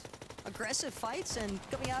these aggressive fights and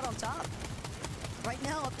coming out on top. Right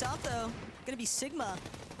now, up top though, gonna be Sigma,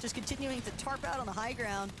 just continuing to tarp out on the high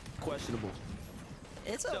ground. Questionable.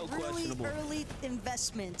 It's a really early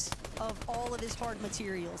investment of all of his hard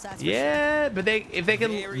materials. That's yeah, but if they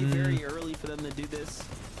can very early for them to do this.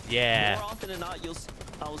 Yeah. More often than not,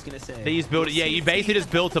 I was gonna say. They just build it. Yeah, you basically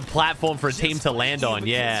just built a platform for a team to land on.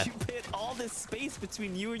 Yeah. You put all this space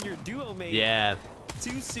between you and your duo mate. Yeah.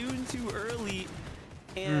 Too soon, too early.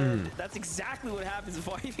 And that's exactly what happens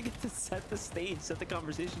before I even get to set the stage, set the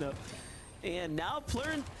conversation up. And now Plur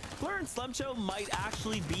and Slumshow might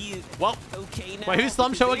actually be okay now. Wait, who's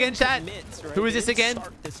Slumshow again, chat? Right? Who is this again?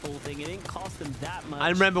 This whole thing. It didn't cost them that much. I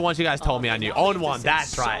remember once you guys told me I knew. On one,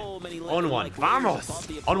 that's right. On one. Vamos.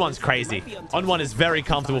 On one's crazy. On one is very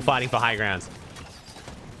comfortable fighting for high grounds.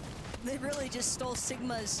 They really just stole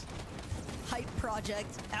Sigma's hype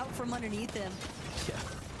project out from underneath him. Yeah.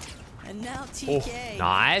 And now TK. Oh,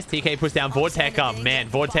 nice. TK puts down Vorteca. Man,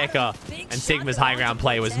 Vorteca and Sigma's high ground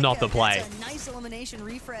play was not the play. That's a nice elimination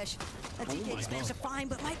refresh. That TK expands to find,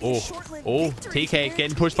 but might be TK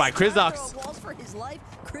getting pushed by Krizux.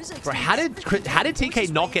 Bro, how did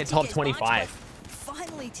TK not get top 25?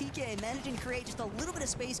 Finally, TK managing to create just a little bit of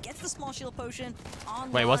space, gets the small shield potion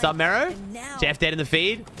on. Wait, what's up, Mero? Jeff dead in the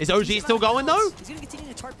feed. Is OG still going though? He's gonna continue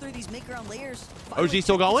to tarp through these mid-ground layers. OG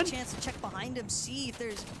still going? Chance to check behind him, see if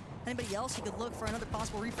there's Anybody else who could look for another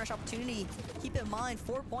possible refresh opportunity? Keep in mind,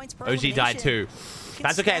 4 points per OG died too.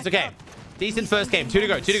 That's okay. It's okay. Decent first game. 2 to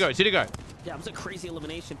go. 2 to go. 2 to go. Yeah, it was a crazy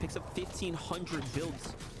elimination. Picks up 1,500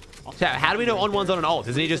 builds. Chat, how do we know on one's on an ult?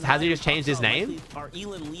 Hasn't he just changed his name? Our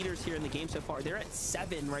Elan leaders here in the game so far, they're at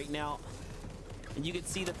 7 right now. And you can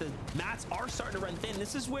see that the mats are starting to run thin.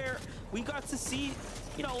 This is where we got to see,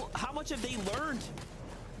 you know, how much have they learned.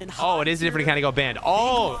 Oh, it is a different kind of got banned.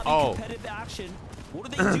 Oh. Competitive action. What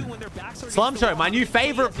do they do when their backs are Slum Show, my new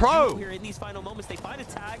favorite pro. Here in these final moments, they find a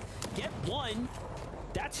tag, get 1.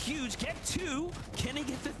 That's huge. Get 2. Can they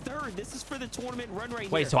get the 3rd? This is for the tournament run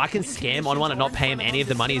right Wait, here. so I can scam on one and not pay him any of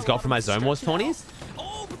the money he's got from my Zone Wars 20s?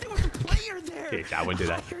 Oh, but there was a player there. Yeah, I wouldn't do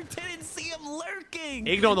that. Didn't see him lurking.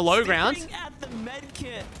 Ignore on the low ground. At the med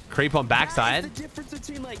kit. Creep on backside. That's the difference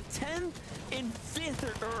between like 10th and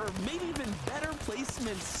 5th or maybe even better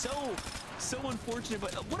placement. So unfortunate,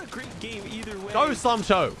 but what a great game either way. Go Slum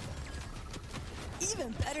Show.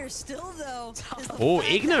 Even better still, though. Oh,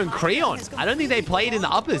 Igno and Creon. I don't think they played in the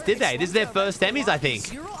uppers, did they? This is their first semis, I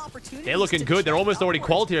think. They're looking good. They're almost already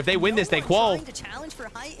qualified here. If they win this, they qual.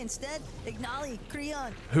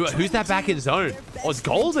 Who's that back in zone? Oh, it's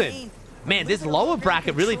Golden. Man, this lower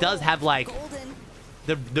bracket really does have like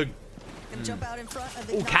the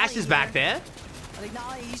Oh, Cash is back there.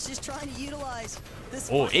 He's just trying to utilize this.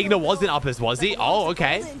 Oh, Igno was in uppers, was he? Oh,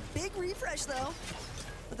 okay. Big refresh though.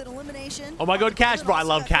 With an elimination. Oh my god, Cash, bro. I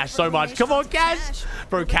love Cash so much. Come on, Cash.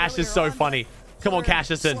 Bro, Cash is so funny. Come on,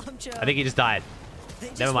 Cashison. I think he just died.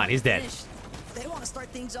 Never mind, he's dead. They want to start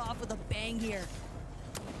things off with a bang here.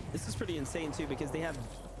 This is pretty insane too because they have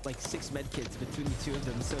like 6 med kits between the 2 of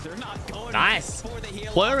them, so they're not going nice. for the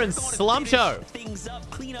heal. Plur and Slum Show.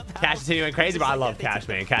 Up, Cash is going crazy, but I love Cash,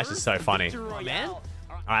 man. Cash is so funny. Oh, man. All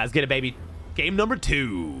right, let's get it, baby. Game number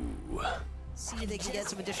 2. See if they can get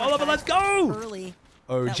some additional. Oh, but let's go. Early.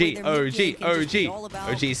 OG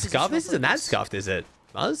Scuff? This isn't that scuffed, is it?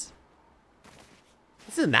 Buzz?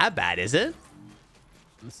 This isn't that bad, is it?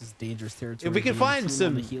 This is dangerous territory. If we can find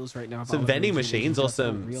some right now, vending machines or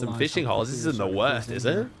some fishing holes, this isn't the worst, is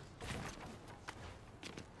it?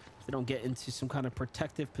 If they don't get into some kind of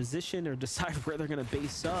protective position or decide where they're going to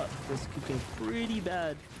base up, this could go pretty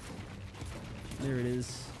bad. There it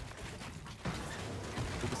is.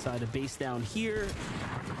 They decide to base down here.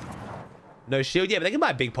 No shield. Yeah, but they can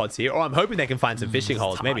buy big pods here. Or I'm hoping they can find some fishing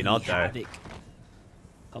holes. Maybe not, though.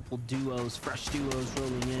 Couple duos, fresh duos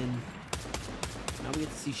rolling in. Now we get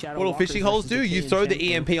to see Shadow what do fishing holes do? You throw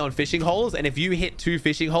the EMP on fishing holes, and if you hit 2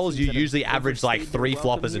 fishing holes, you usually average like 3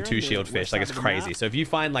 floppers and 2 shield fish. Like, it's crazy. So if you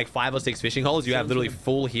find like 5 or 6 fishing holes, you have literally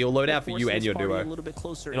full heal loadout for you and your duo.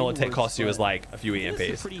 And all it costs you is like a few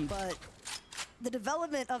EMPs. But the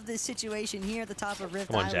development of this situation here at the top of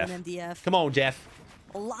Rift Come on, Island Jeff. MDF. Come on, Jeff.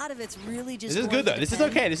 A lot of it's really just. This is good though. This is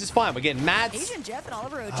okay. This is fine. We're getting mats. AsianJeff and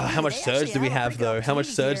Oliver OG, how much surge do we have though? How much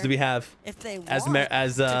surge do we have? As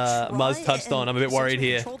Muzz touched on, I'm a bit worried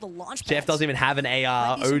here. Jeff doesn't even have an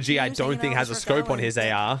AR. OG, I don't think has a scope on his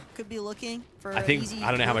AR. Could be looking for. I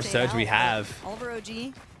don't know how much surge we have. Oliver OG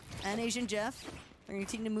and AsianJeff are going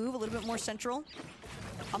to continue to move a little bit more central.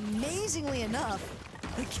 Amazingly enough,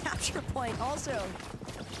 the capture point also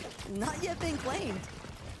not yet been claimed.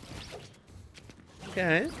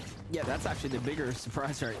 Okay. Yeah, that's actually the bigger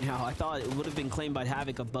surprise right now. I thought it would have been claimed by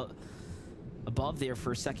Havoc above there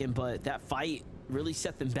for a second, but that fight really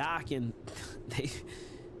set them back, and they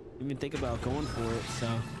didn't even think about going for it. So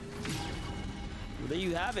well, there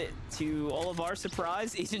you have it. To all of our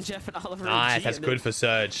surprise, AsianJeff and Oliver. Nice, that's good for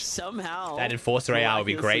Surge. Somehow that Enforcer AR would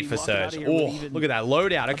be great for Surge. Oh, look at that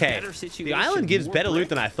loadout. Okay, the island gives better loot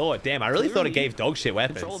than I thought. Damn, I really thought it gave dog shit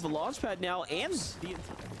weapons. Control of the launch pad now, and the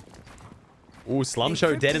ooh, Slum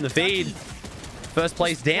Show dead in the feed. First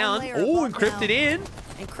place down. Oh, encrypted in.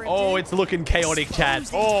 Oh, it's looking chaotic,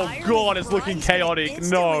 chat. Oh, God, it's looking chaotic.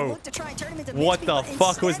 No. What the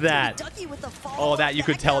fuck was that? Oh, that you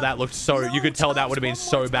could tell that looked so... You could tell that would have been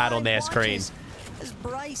so bad on their screen. As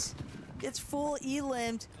Bryce gets full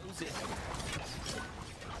elimed.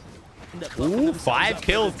 Ooh, 5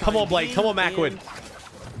 kills. Come on, Blake. Come on, Macwood.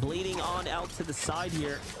 Bleeding on out to the side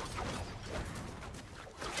here.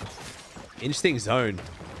 Interesting zone.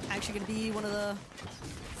 Actually going to be one of the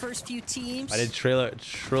first few teams. I did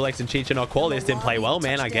Trilex and Chicha not qual. This didn't play well,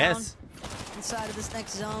 man, I guess. Inside of this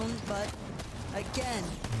next zone, but again,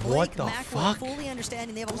 what the fuck? Fully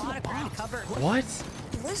understanding they have a lot of ground to cover. What?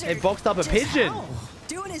 Blizzard they boxed up a pigeon.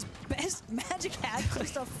 Doing his best magic hack,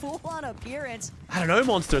 just a full-on appearance. I don't know,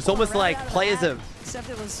 Monster. It's almost like players are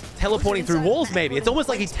teleporting through walls, maybe. It's almost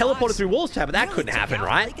like he teleported through walls, chat, but that couldn't happen,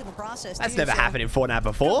 right? That's never happened in Fortnite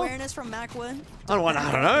before. Awareness from Macwood. I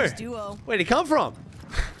don't know. Where did he come from?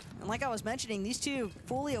 And like I was mentioning, these two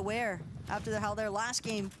fully aware after how their last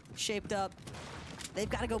game shaped up. They've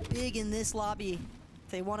got to go big in this lobby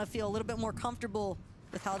if they want to feel a little bit more comfortable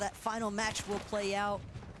with how that final match will play out.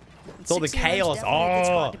 It's all the chaos.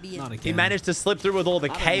 Oh, he managed to slip through with all the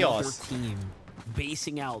Not chaos. another team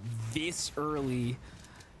basing out this early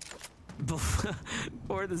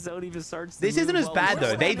before the zone even starts. This isn't as bad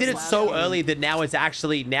though. They did it so early that now it's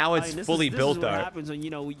actually fully built though. This is what happens when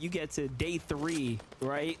you get to day 3,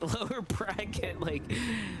 right? Lower bracket, like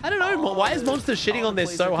I don't know. Why is Monster shitting on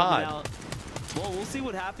this so hard? Well, we'll see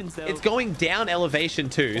what happens though. It's going down elevation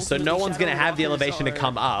too, so no one's gonna have the elevation to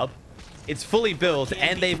come up. It's fully built,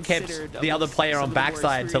 and they've kept the other player on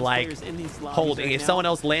backside to like hold. If someone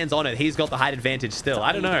else lands on it, he's got the height advantage still.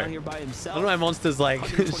 I don't know. I don't know why Monster's like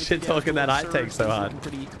shit talking that height take so hard.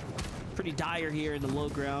 Pretty dire here in the low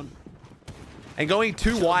ground. And going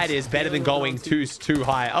too wide is better than going too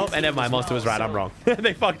high. Oh, and never mind. Monster was right. I'm wrong.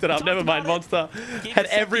 They fucked it up. Never mind. Monster had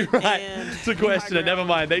every right to question it. Never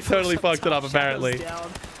mind. They totally fucked it up apparently.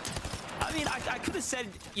 I mean, I could have said,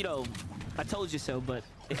 you know, I told you so, but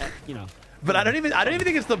you know. But I don't even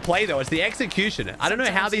think it's the play though. It's the execution. I don't know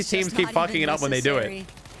how these teams keep fucking it up when they do it.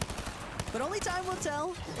 But only time will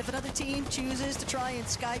tell if another team chooses to try and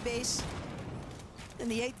skybase in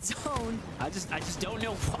the 8th zone. I just don't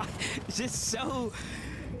know why. It's just so.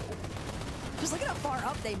 Just look at how far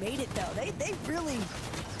up they made it though. They really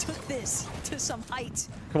took this to some height.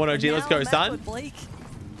 Come on, OG, let's go, son. Blake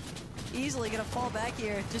easily gonna fall back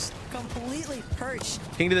here, just completely perched.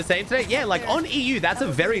 King do the same today? Yeah, like on EU, that's a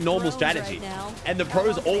very normal strategy. And the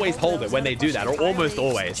pros always hold it when they do that, or almost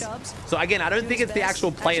always. So again, I don't think it's the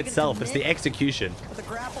actual play itself, it's the execution. With a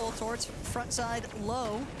grapple towards front side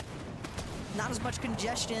low. Not as much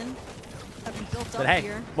congestion having built up hey,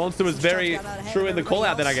 here. Monster was very true in the call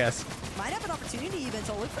out then, I guess. Might have an opportunity even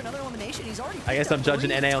to look for another elimination. He's already I guess I'm judging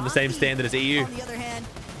NA on the same standard as EU. On the other hand,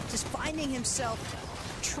 just finding himself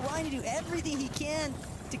trying to do everything he can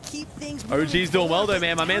to keep things moving. OG's doing well though,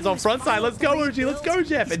 man. My man's on front side. Let's go, OG. Let's go,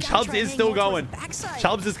 Jeff. And Chubbs is still going.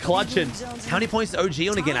 Chubbs is clutching. How many points is OG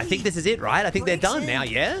on again? I think this is it, right? I think they're done now,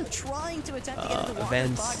 yeah? Trying to attempt to get into the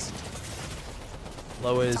events.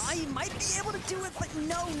 Lowers. He might be able to do it, but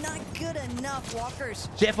no, not good enough. Walkers.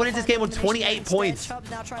 Jeff went into this game on 28 points. So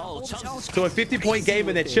a 50-point game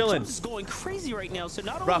and they're chilling. Chubbs is going crazy right now. So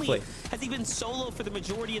not roughly only has he been solo for the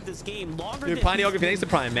majority of this game, longer dude, Pineography, thanks to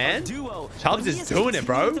Prime, man. Chubbs is doing it,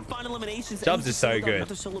 bro. Chubbs is so good.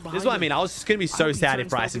 This is what I mean. I was just going to be so sad if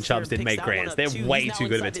Bryce and Chubbs didn't make grands. They're way too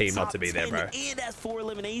good of a team not to be there, bro. And has 4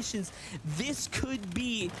 eliminations. This could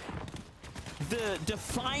be the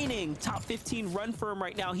defining top 15 run for him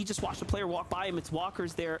right now. He just watched a player walk by him. It's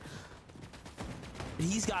Walker's there.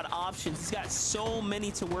 He's got options. He's got so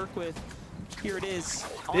many to work with. Here it is.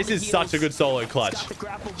 This is such a good solo clutch.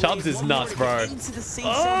 Chubbs is nuts, bro.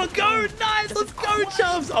 Oh, go! Nice! Let's go,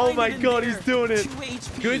 Chubbs! Oh my god, he's doing it.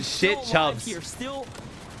 Good shit, Chubbs. Still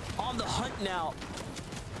on the hunt now.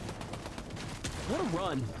 What a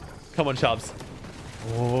run. Come on, Chubbs.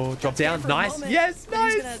 Oh, drop down. Nice. Yes,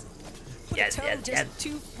 nice. Yes.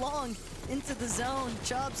 Too long into the zone.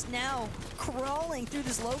 Chubbs now crawling through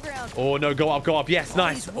this low ground. Oh no, go up. Yes,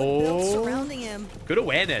 nice. Oh, surrounding him. Good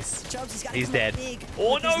awareness. He's dead.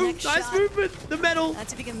 Oh no, nice movement. The metal.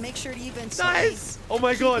 That's if he can make sure to even nice. Oh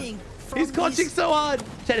my god, he's clutching so hard.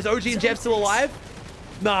 Chad, is OG and Jeff still alive?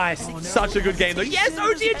 Nice. Oh, no. Such a good game though. Yes,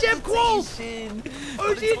 OG and Jeff qual.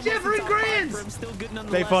 OG and Jeff are in grands.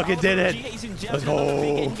 They fucking did it. Let's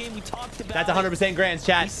go. That's 100% grands,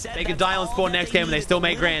 chat. They could die on spawn next game and they still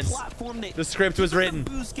make grands. The script was written.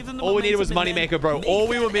 All we needed was Moneymaker, bro. All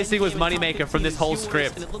we were missing was Moneymaker from this whole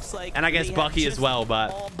script. And I guess Bucky as well,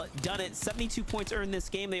 but... done it. 72 points earned this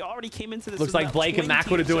game. They already came into this. Looks like Blake and Mac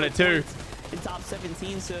would have doing it too. In top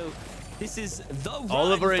 17, so... This is the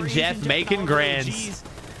Oliver and Jeff making grands.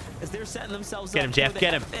 As they're setting themselves get him, Jeff.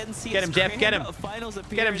 Get him. Get him, Jeff. Get him.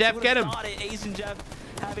 Get him, Jeff. Get him. AsianJeff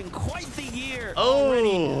having quite the year.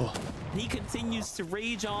 Oh. He continues to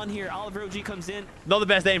rage on here. Oliver OG comes in. Not the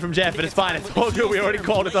best aim from Jeff, but it's fine. It's all good. We already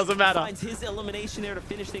called. It doesn't matter. Finds his elimination there to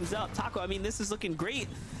finish things up. Taco, I mean, this is looking great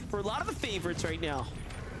for a lot of the favorites right now.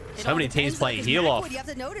 So many teams playing heal off. You have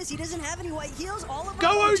to notice he doesn't have any white heals. Oliver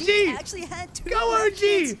Go OG! Actually had 2 Go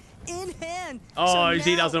OG! In hand. Oh, OG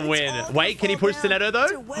doesn't win. Wait, can he push Soneto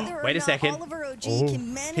though? Wait a second. Oh,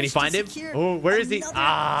 can he find him? Oh, where is he?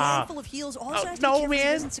 Ah. No,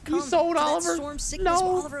 man. You sold Oliver. No.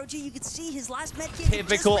 Oliver OG, you could see his last med kit.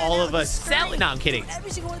 Typical Oliver selling. No, I'm kidding.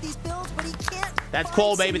 Every single one of these builds, but he can't. That's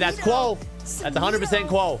qual, baby. That's qual. That's 100%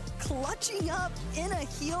 qual. Clutching up in a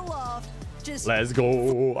heal off. Let's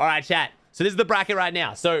go. All right, chat. So this is the bracket right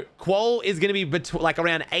now. So Qual is going to be like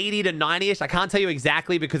around 80 to 90-ish. I can't tell you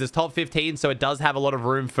exactly because it's top 15, so it does have a lot of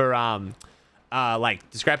room for like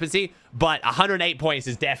discrepancy. But 108 points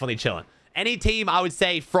is definitely chilling. Any team, I would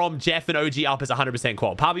say, from Jeff and OG up is 100%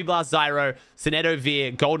 qual. Puppy Blast, Zyro, Sonetto, Veer,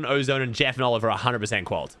 Golden Ozone, and Jeff and Oliver are 100%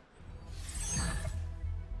 qualled.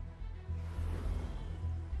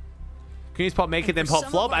 Can you pop make it then pop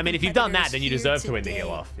flop? I mean, if you've done that, then you deserve to win the heal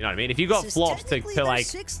off. You know what I mean? If you got flops to like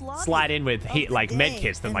slide in with like med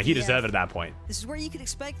kits, then like you deserve it at that point. This is where you could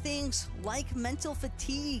expect things like mental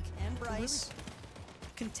fatigue. And Bryce,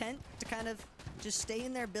 content to kind of just stay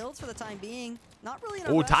in their builds for the time being. Not really.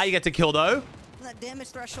 Oh, Ty, you get to kill though. That damage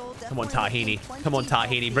threshold. Come on, Tahini. Come on,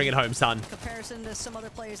 Tahini. Bring it home, son. Comparison to some other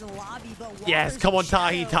players in the lobby, but yes, come on,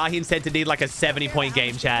 Tahi. Tahi said to need like a 70-point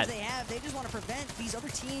game, chat. They just want to prevent these other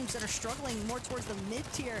teams that are struggling more towards the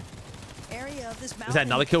mid-tier area of this mountain. Is that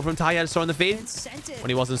another kill from Tahi I just saw in the feed? When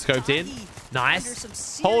he wasn't scoped in.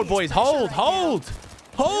 Nice. Hold, boys. Hold. Hold.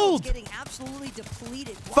 Hold.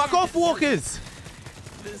 Fuck off, walkers.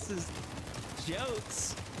 This is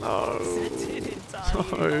jokes. No.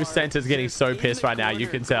 Oh, Santa's getting so pissed right now. You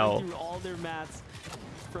can tell.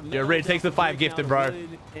 Yo, Reet takes the 5 gifted, bro.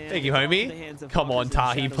 Thank you, homie. Come on,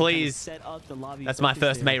 Tahi, please. That's my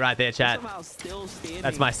first mate right there, chat.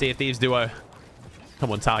 That's my Sea of Thieves duo.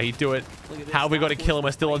 Come on, Tahi, do it. How have we got to kill him?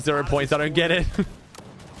 We're still on 0 points. I don't get it.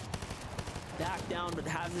 Back down, but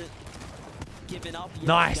hasn't given up yet.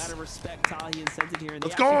 Nice. Gotta respect Tahi and Sented here. And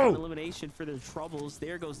let's go. Elimination for their troubles.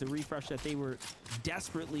 There goes the refresh that they were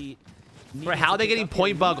desperately. Bro, how are they getting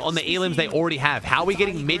point bug on the elims they already have? How are we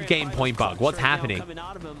getting mid-game point bug? What's happening?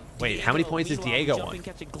 Wait, how many points is Diego on?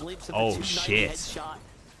 Oh, shit.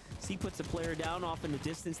 C puts a player down off in the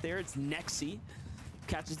distance there. It's Nexi.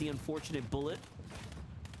 Catches the unfortunate bullet.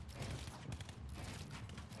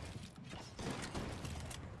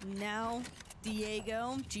 Now,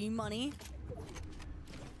 Diego, G-Money.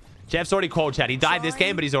 Jeff's already qualled, chat. He died this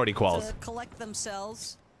game, but he's already qualled. Collect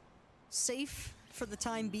themselves safe for the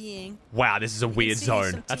time being. Wow, this is a weird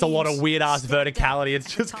zone. That's a lot of weird ass verticality.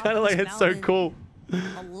 It's just kind of like, it's so cool.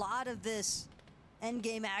 A lot of this end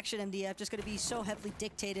game action MDF just going to be so heavily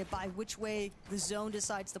dictated by which way the zone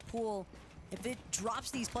decides to pull. If it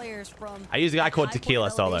drops these players from I use a guy called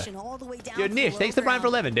Tequila Solo. Yo, Nish, thanks to Brian for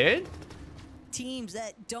 11, dude. Teams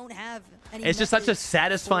that don't have any. It's just such a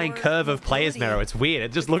satisfying curve of players, Mero. It's weird.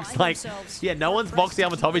 It just looks like, yeah, no one's boxing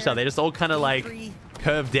on top of each other. They just all kind of like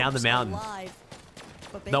curve down the mountain.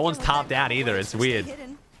 No one's topped out either. It's weird.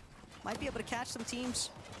 Might be able to catch some teams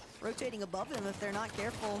rotating above them if they're not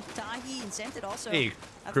careful. Tahi and Sented also. Hey,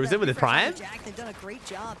 cruise in with his prime. They've done a great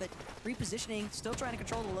job at repositioning. Still trying to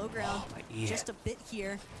control the low ground. Just a bit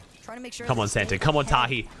here. Trying to make sure. Come on, Sented. Come on,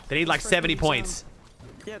 Tahi. They need like 70 points.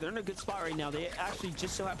 Yeah, they're in a good spot right now. They actually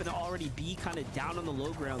just so happen to already be kind of down on the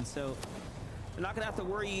low ground, so they're not going to have to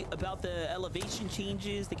worry about the elevation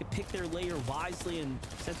changes. They can pick their layer wisely, and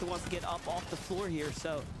Senta wants to get up off the floor here,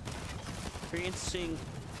 so very interesting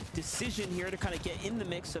decision here to kind of get in the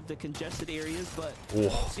mix of the congested areas, but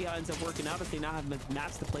we'll see how it ends up working out if they now have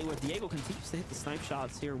mats to play with. Diego continues to hit the snipe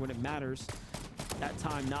shots here when it matters. That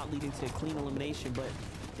time not leading to a clean elimination, but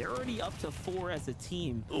they're already up to 4 as a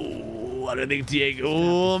team. Oh, I don't think Diego.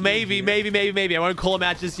 Oh, maybe. I won't call them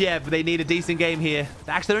out just yet, but they need a decent game here.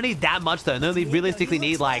 Actually, they don't need that much, though. No, they realistically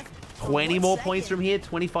need like 20 more points from here,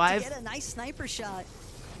 25. Get a nice sniper shot.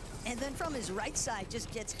 And then from his right side,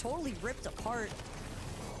 just gets totally ripped apart.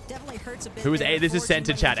 Definitely hurts a bit. Who is A? This is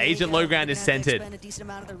Centered, chat. Agent Low Ground is Centered. A decent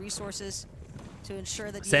amount of the resources to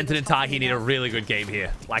ensure that Centered and Tahi need a really good game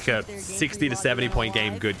here. Like a 60 to 70 point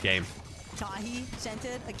game, good game. Tahi,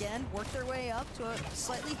 Sented, again, work their way up to a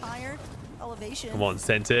slightly higher elevation. Come on,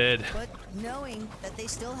 Centered. But knowing that they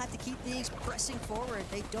still have to keep things pressing forward.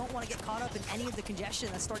 They don't want to get caught up in any of the congestion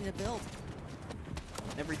that's starting to build.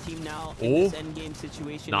 Every team now in this end game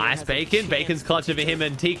situation. Nice, Bacon. Bacon's clutch over him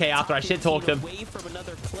and TK after I shit-talked him.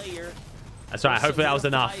 That's right. Hopefully that was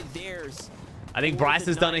enough. I think Bryce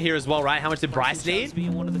has done it here as well, right? How much did Bryce need?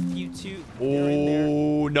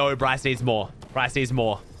 Oh, no. Bryce needs more. Bryce needs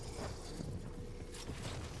more.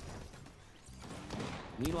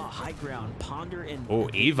 Meanwhile, high ground, Ponder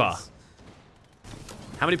and Eva.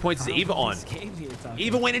 How many points is Eva on?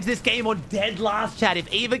 Eva went into this game on dead last, chat.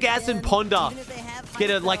 If Eva, Gas, and Ponder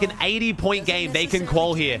get like an 80-point game, they can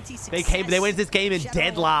qual here. They went into this game in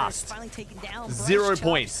dead last. 0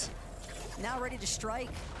 points. Now ready to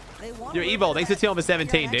strike. Yo, Evo, thanks for team number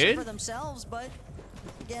 17, dude. For themselves, but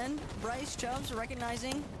again, Bryce, Chubbs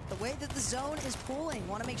recognizing the way that the zone is pulling.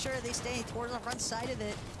 Want to make sure they stay towards the front side of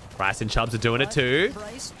it. Bryce and Chubbs are doing it too.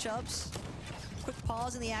 Bryce, Chubbs, quick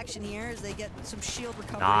pause in the action here as they get some shield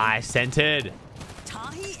recovery. Nice, centered.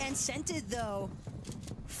 Tahi and Scented, though.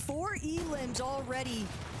 4 elims already.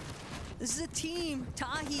 This is a team.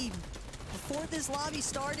 Tahi, before this lobby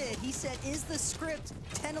started, he said, is the script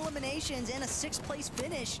 10 eliminations and a 6th place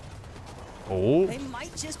finish? Oh. They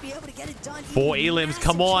might just be able to get it done. 4 elims,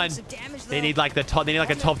 come on. Damage, They need like the top. They need like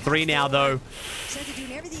a top 3 now, though. Scented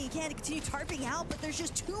doing everything he can to continue tarping out, but there's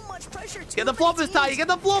just too much pressure. Get the floppers, Tahi. Get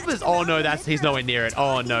the floppers. Oh no, he's nowhere near it.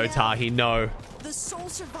 Oh no, Tahi, no. The sole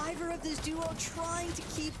survivor of this duo, trying to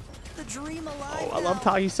keep the dream alive. Oh, I love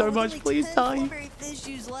Tahi so much. Please, Tahi.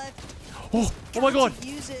 Oh my god.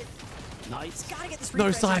 Nice.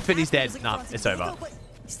 No, Siphon, he's dead. Nah, it's over.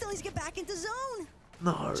 Still needs to get back into zone.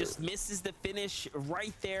 No. Just misses the finish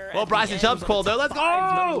right there. Well, Bryson Chubb's called though. Let's go.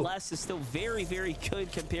 Nonetheless, is still very, very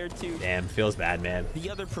good compared to Damn, feels bad, man. the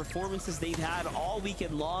other performances they've had all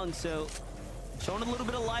weekend long. So showing a little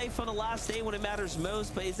bit of life on the last day when it matters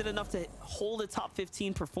most, but is it enough to hold a top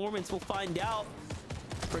 15 performance? We'll find out.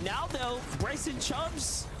 For now, though, Bryson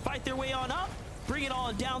Chubbs fight their way on up, bring it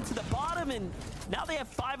on down to the bottom, and now they have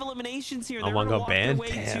 5 eliminations here. They're one gonna got walk their banned.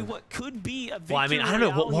 way to what could be a victory. Well, I mean, I don't know.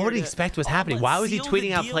 What would he expect was happening? Why was he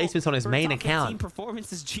tweeting out placements on his main account?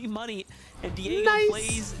 Performances, G Money and Diego Nice.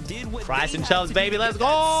 Plays did what Bryson they Chubbs, had to baby, do let's to get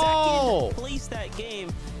that go. second place that game,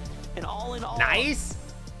 and all in all, Nice.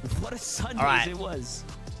 what a Sunday right. it was.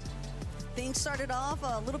 Things started off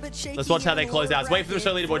a little bit shaky. Let's watch how they close out. Wait for the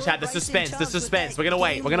show leaderboard, chat. The suspense. The suspense. We're gonna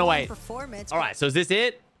wait. We're gonna wait. All right. So is this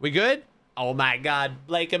it? We good? Oh my God,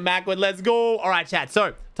 Blake and Macwood, let's go. All right, chat.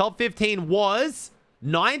 So top 15 was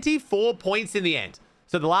 94 points in the end.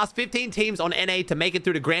 So the last 15 teams on NA to make it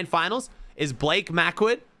through to grand finals is Blake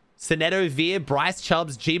Macwood, Sonetto Veer, Bryce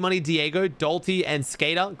Chubbs, G Money Diego, Dolty and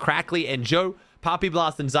Skater, Crackley and Joe, Puppy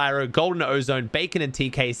Blast and Zyro, Golden Ozone, Bacon and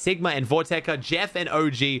TK, Sigma and Vorteca, Jeff and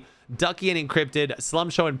OG, Ducky and Encrypted,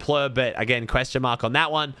 Slumshow and Plur, but again, question mark on that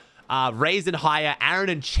one. Raise and Higher, Aaron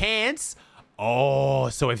and Chance. Oh,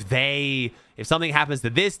 so if something happens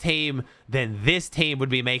to this team, then this team would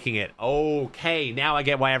be making it. Okay, now I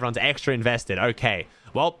get why everyone's extra invested. Okay,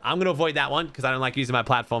 well, I'm going to avoid that one because I don't like using my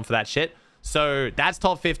platform for that shit. So that's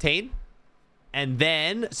top 15. And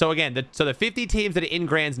then, so again, the 50 teams that are in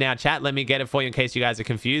grands now, chat, let me get it for you in case you guys are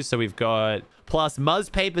confused. So we've got plus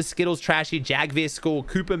Muzz Paper, Skittles, Trashy, Jagveer School,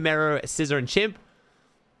 Cooper, Mero, Scissor, and Chimp.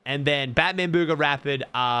 And then Batman, Booger, Rapid,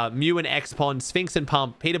 Mew and X-Pon, Sphinx and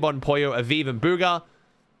Pump, Peterbot and Poyo, Aviv and Booger.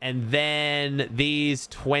 And then these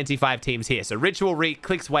 25 teams here. So Ritual, Reet,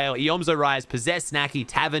 Clicks, Whale, Eomzo Rise, Possess, Snacky,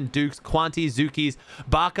 Tavern, Dukes, Quanti, Zukis,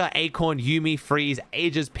 Barker, Acorn, Yumi, Freeze,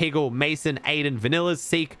 Ages, Piggle, Mason, Aiden, Vanillas,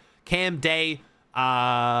 Seek, Cam, Day,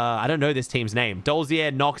 I don't know this team's name,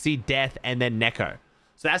 Dolzier, Noxy, Death, and then Neko.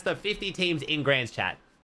 So that's the 50 teams in Grands, chat.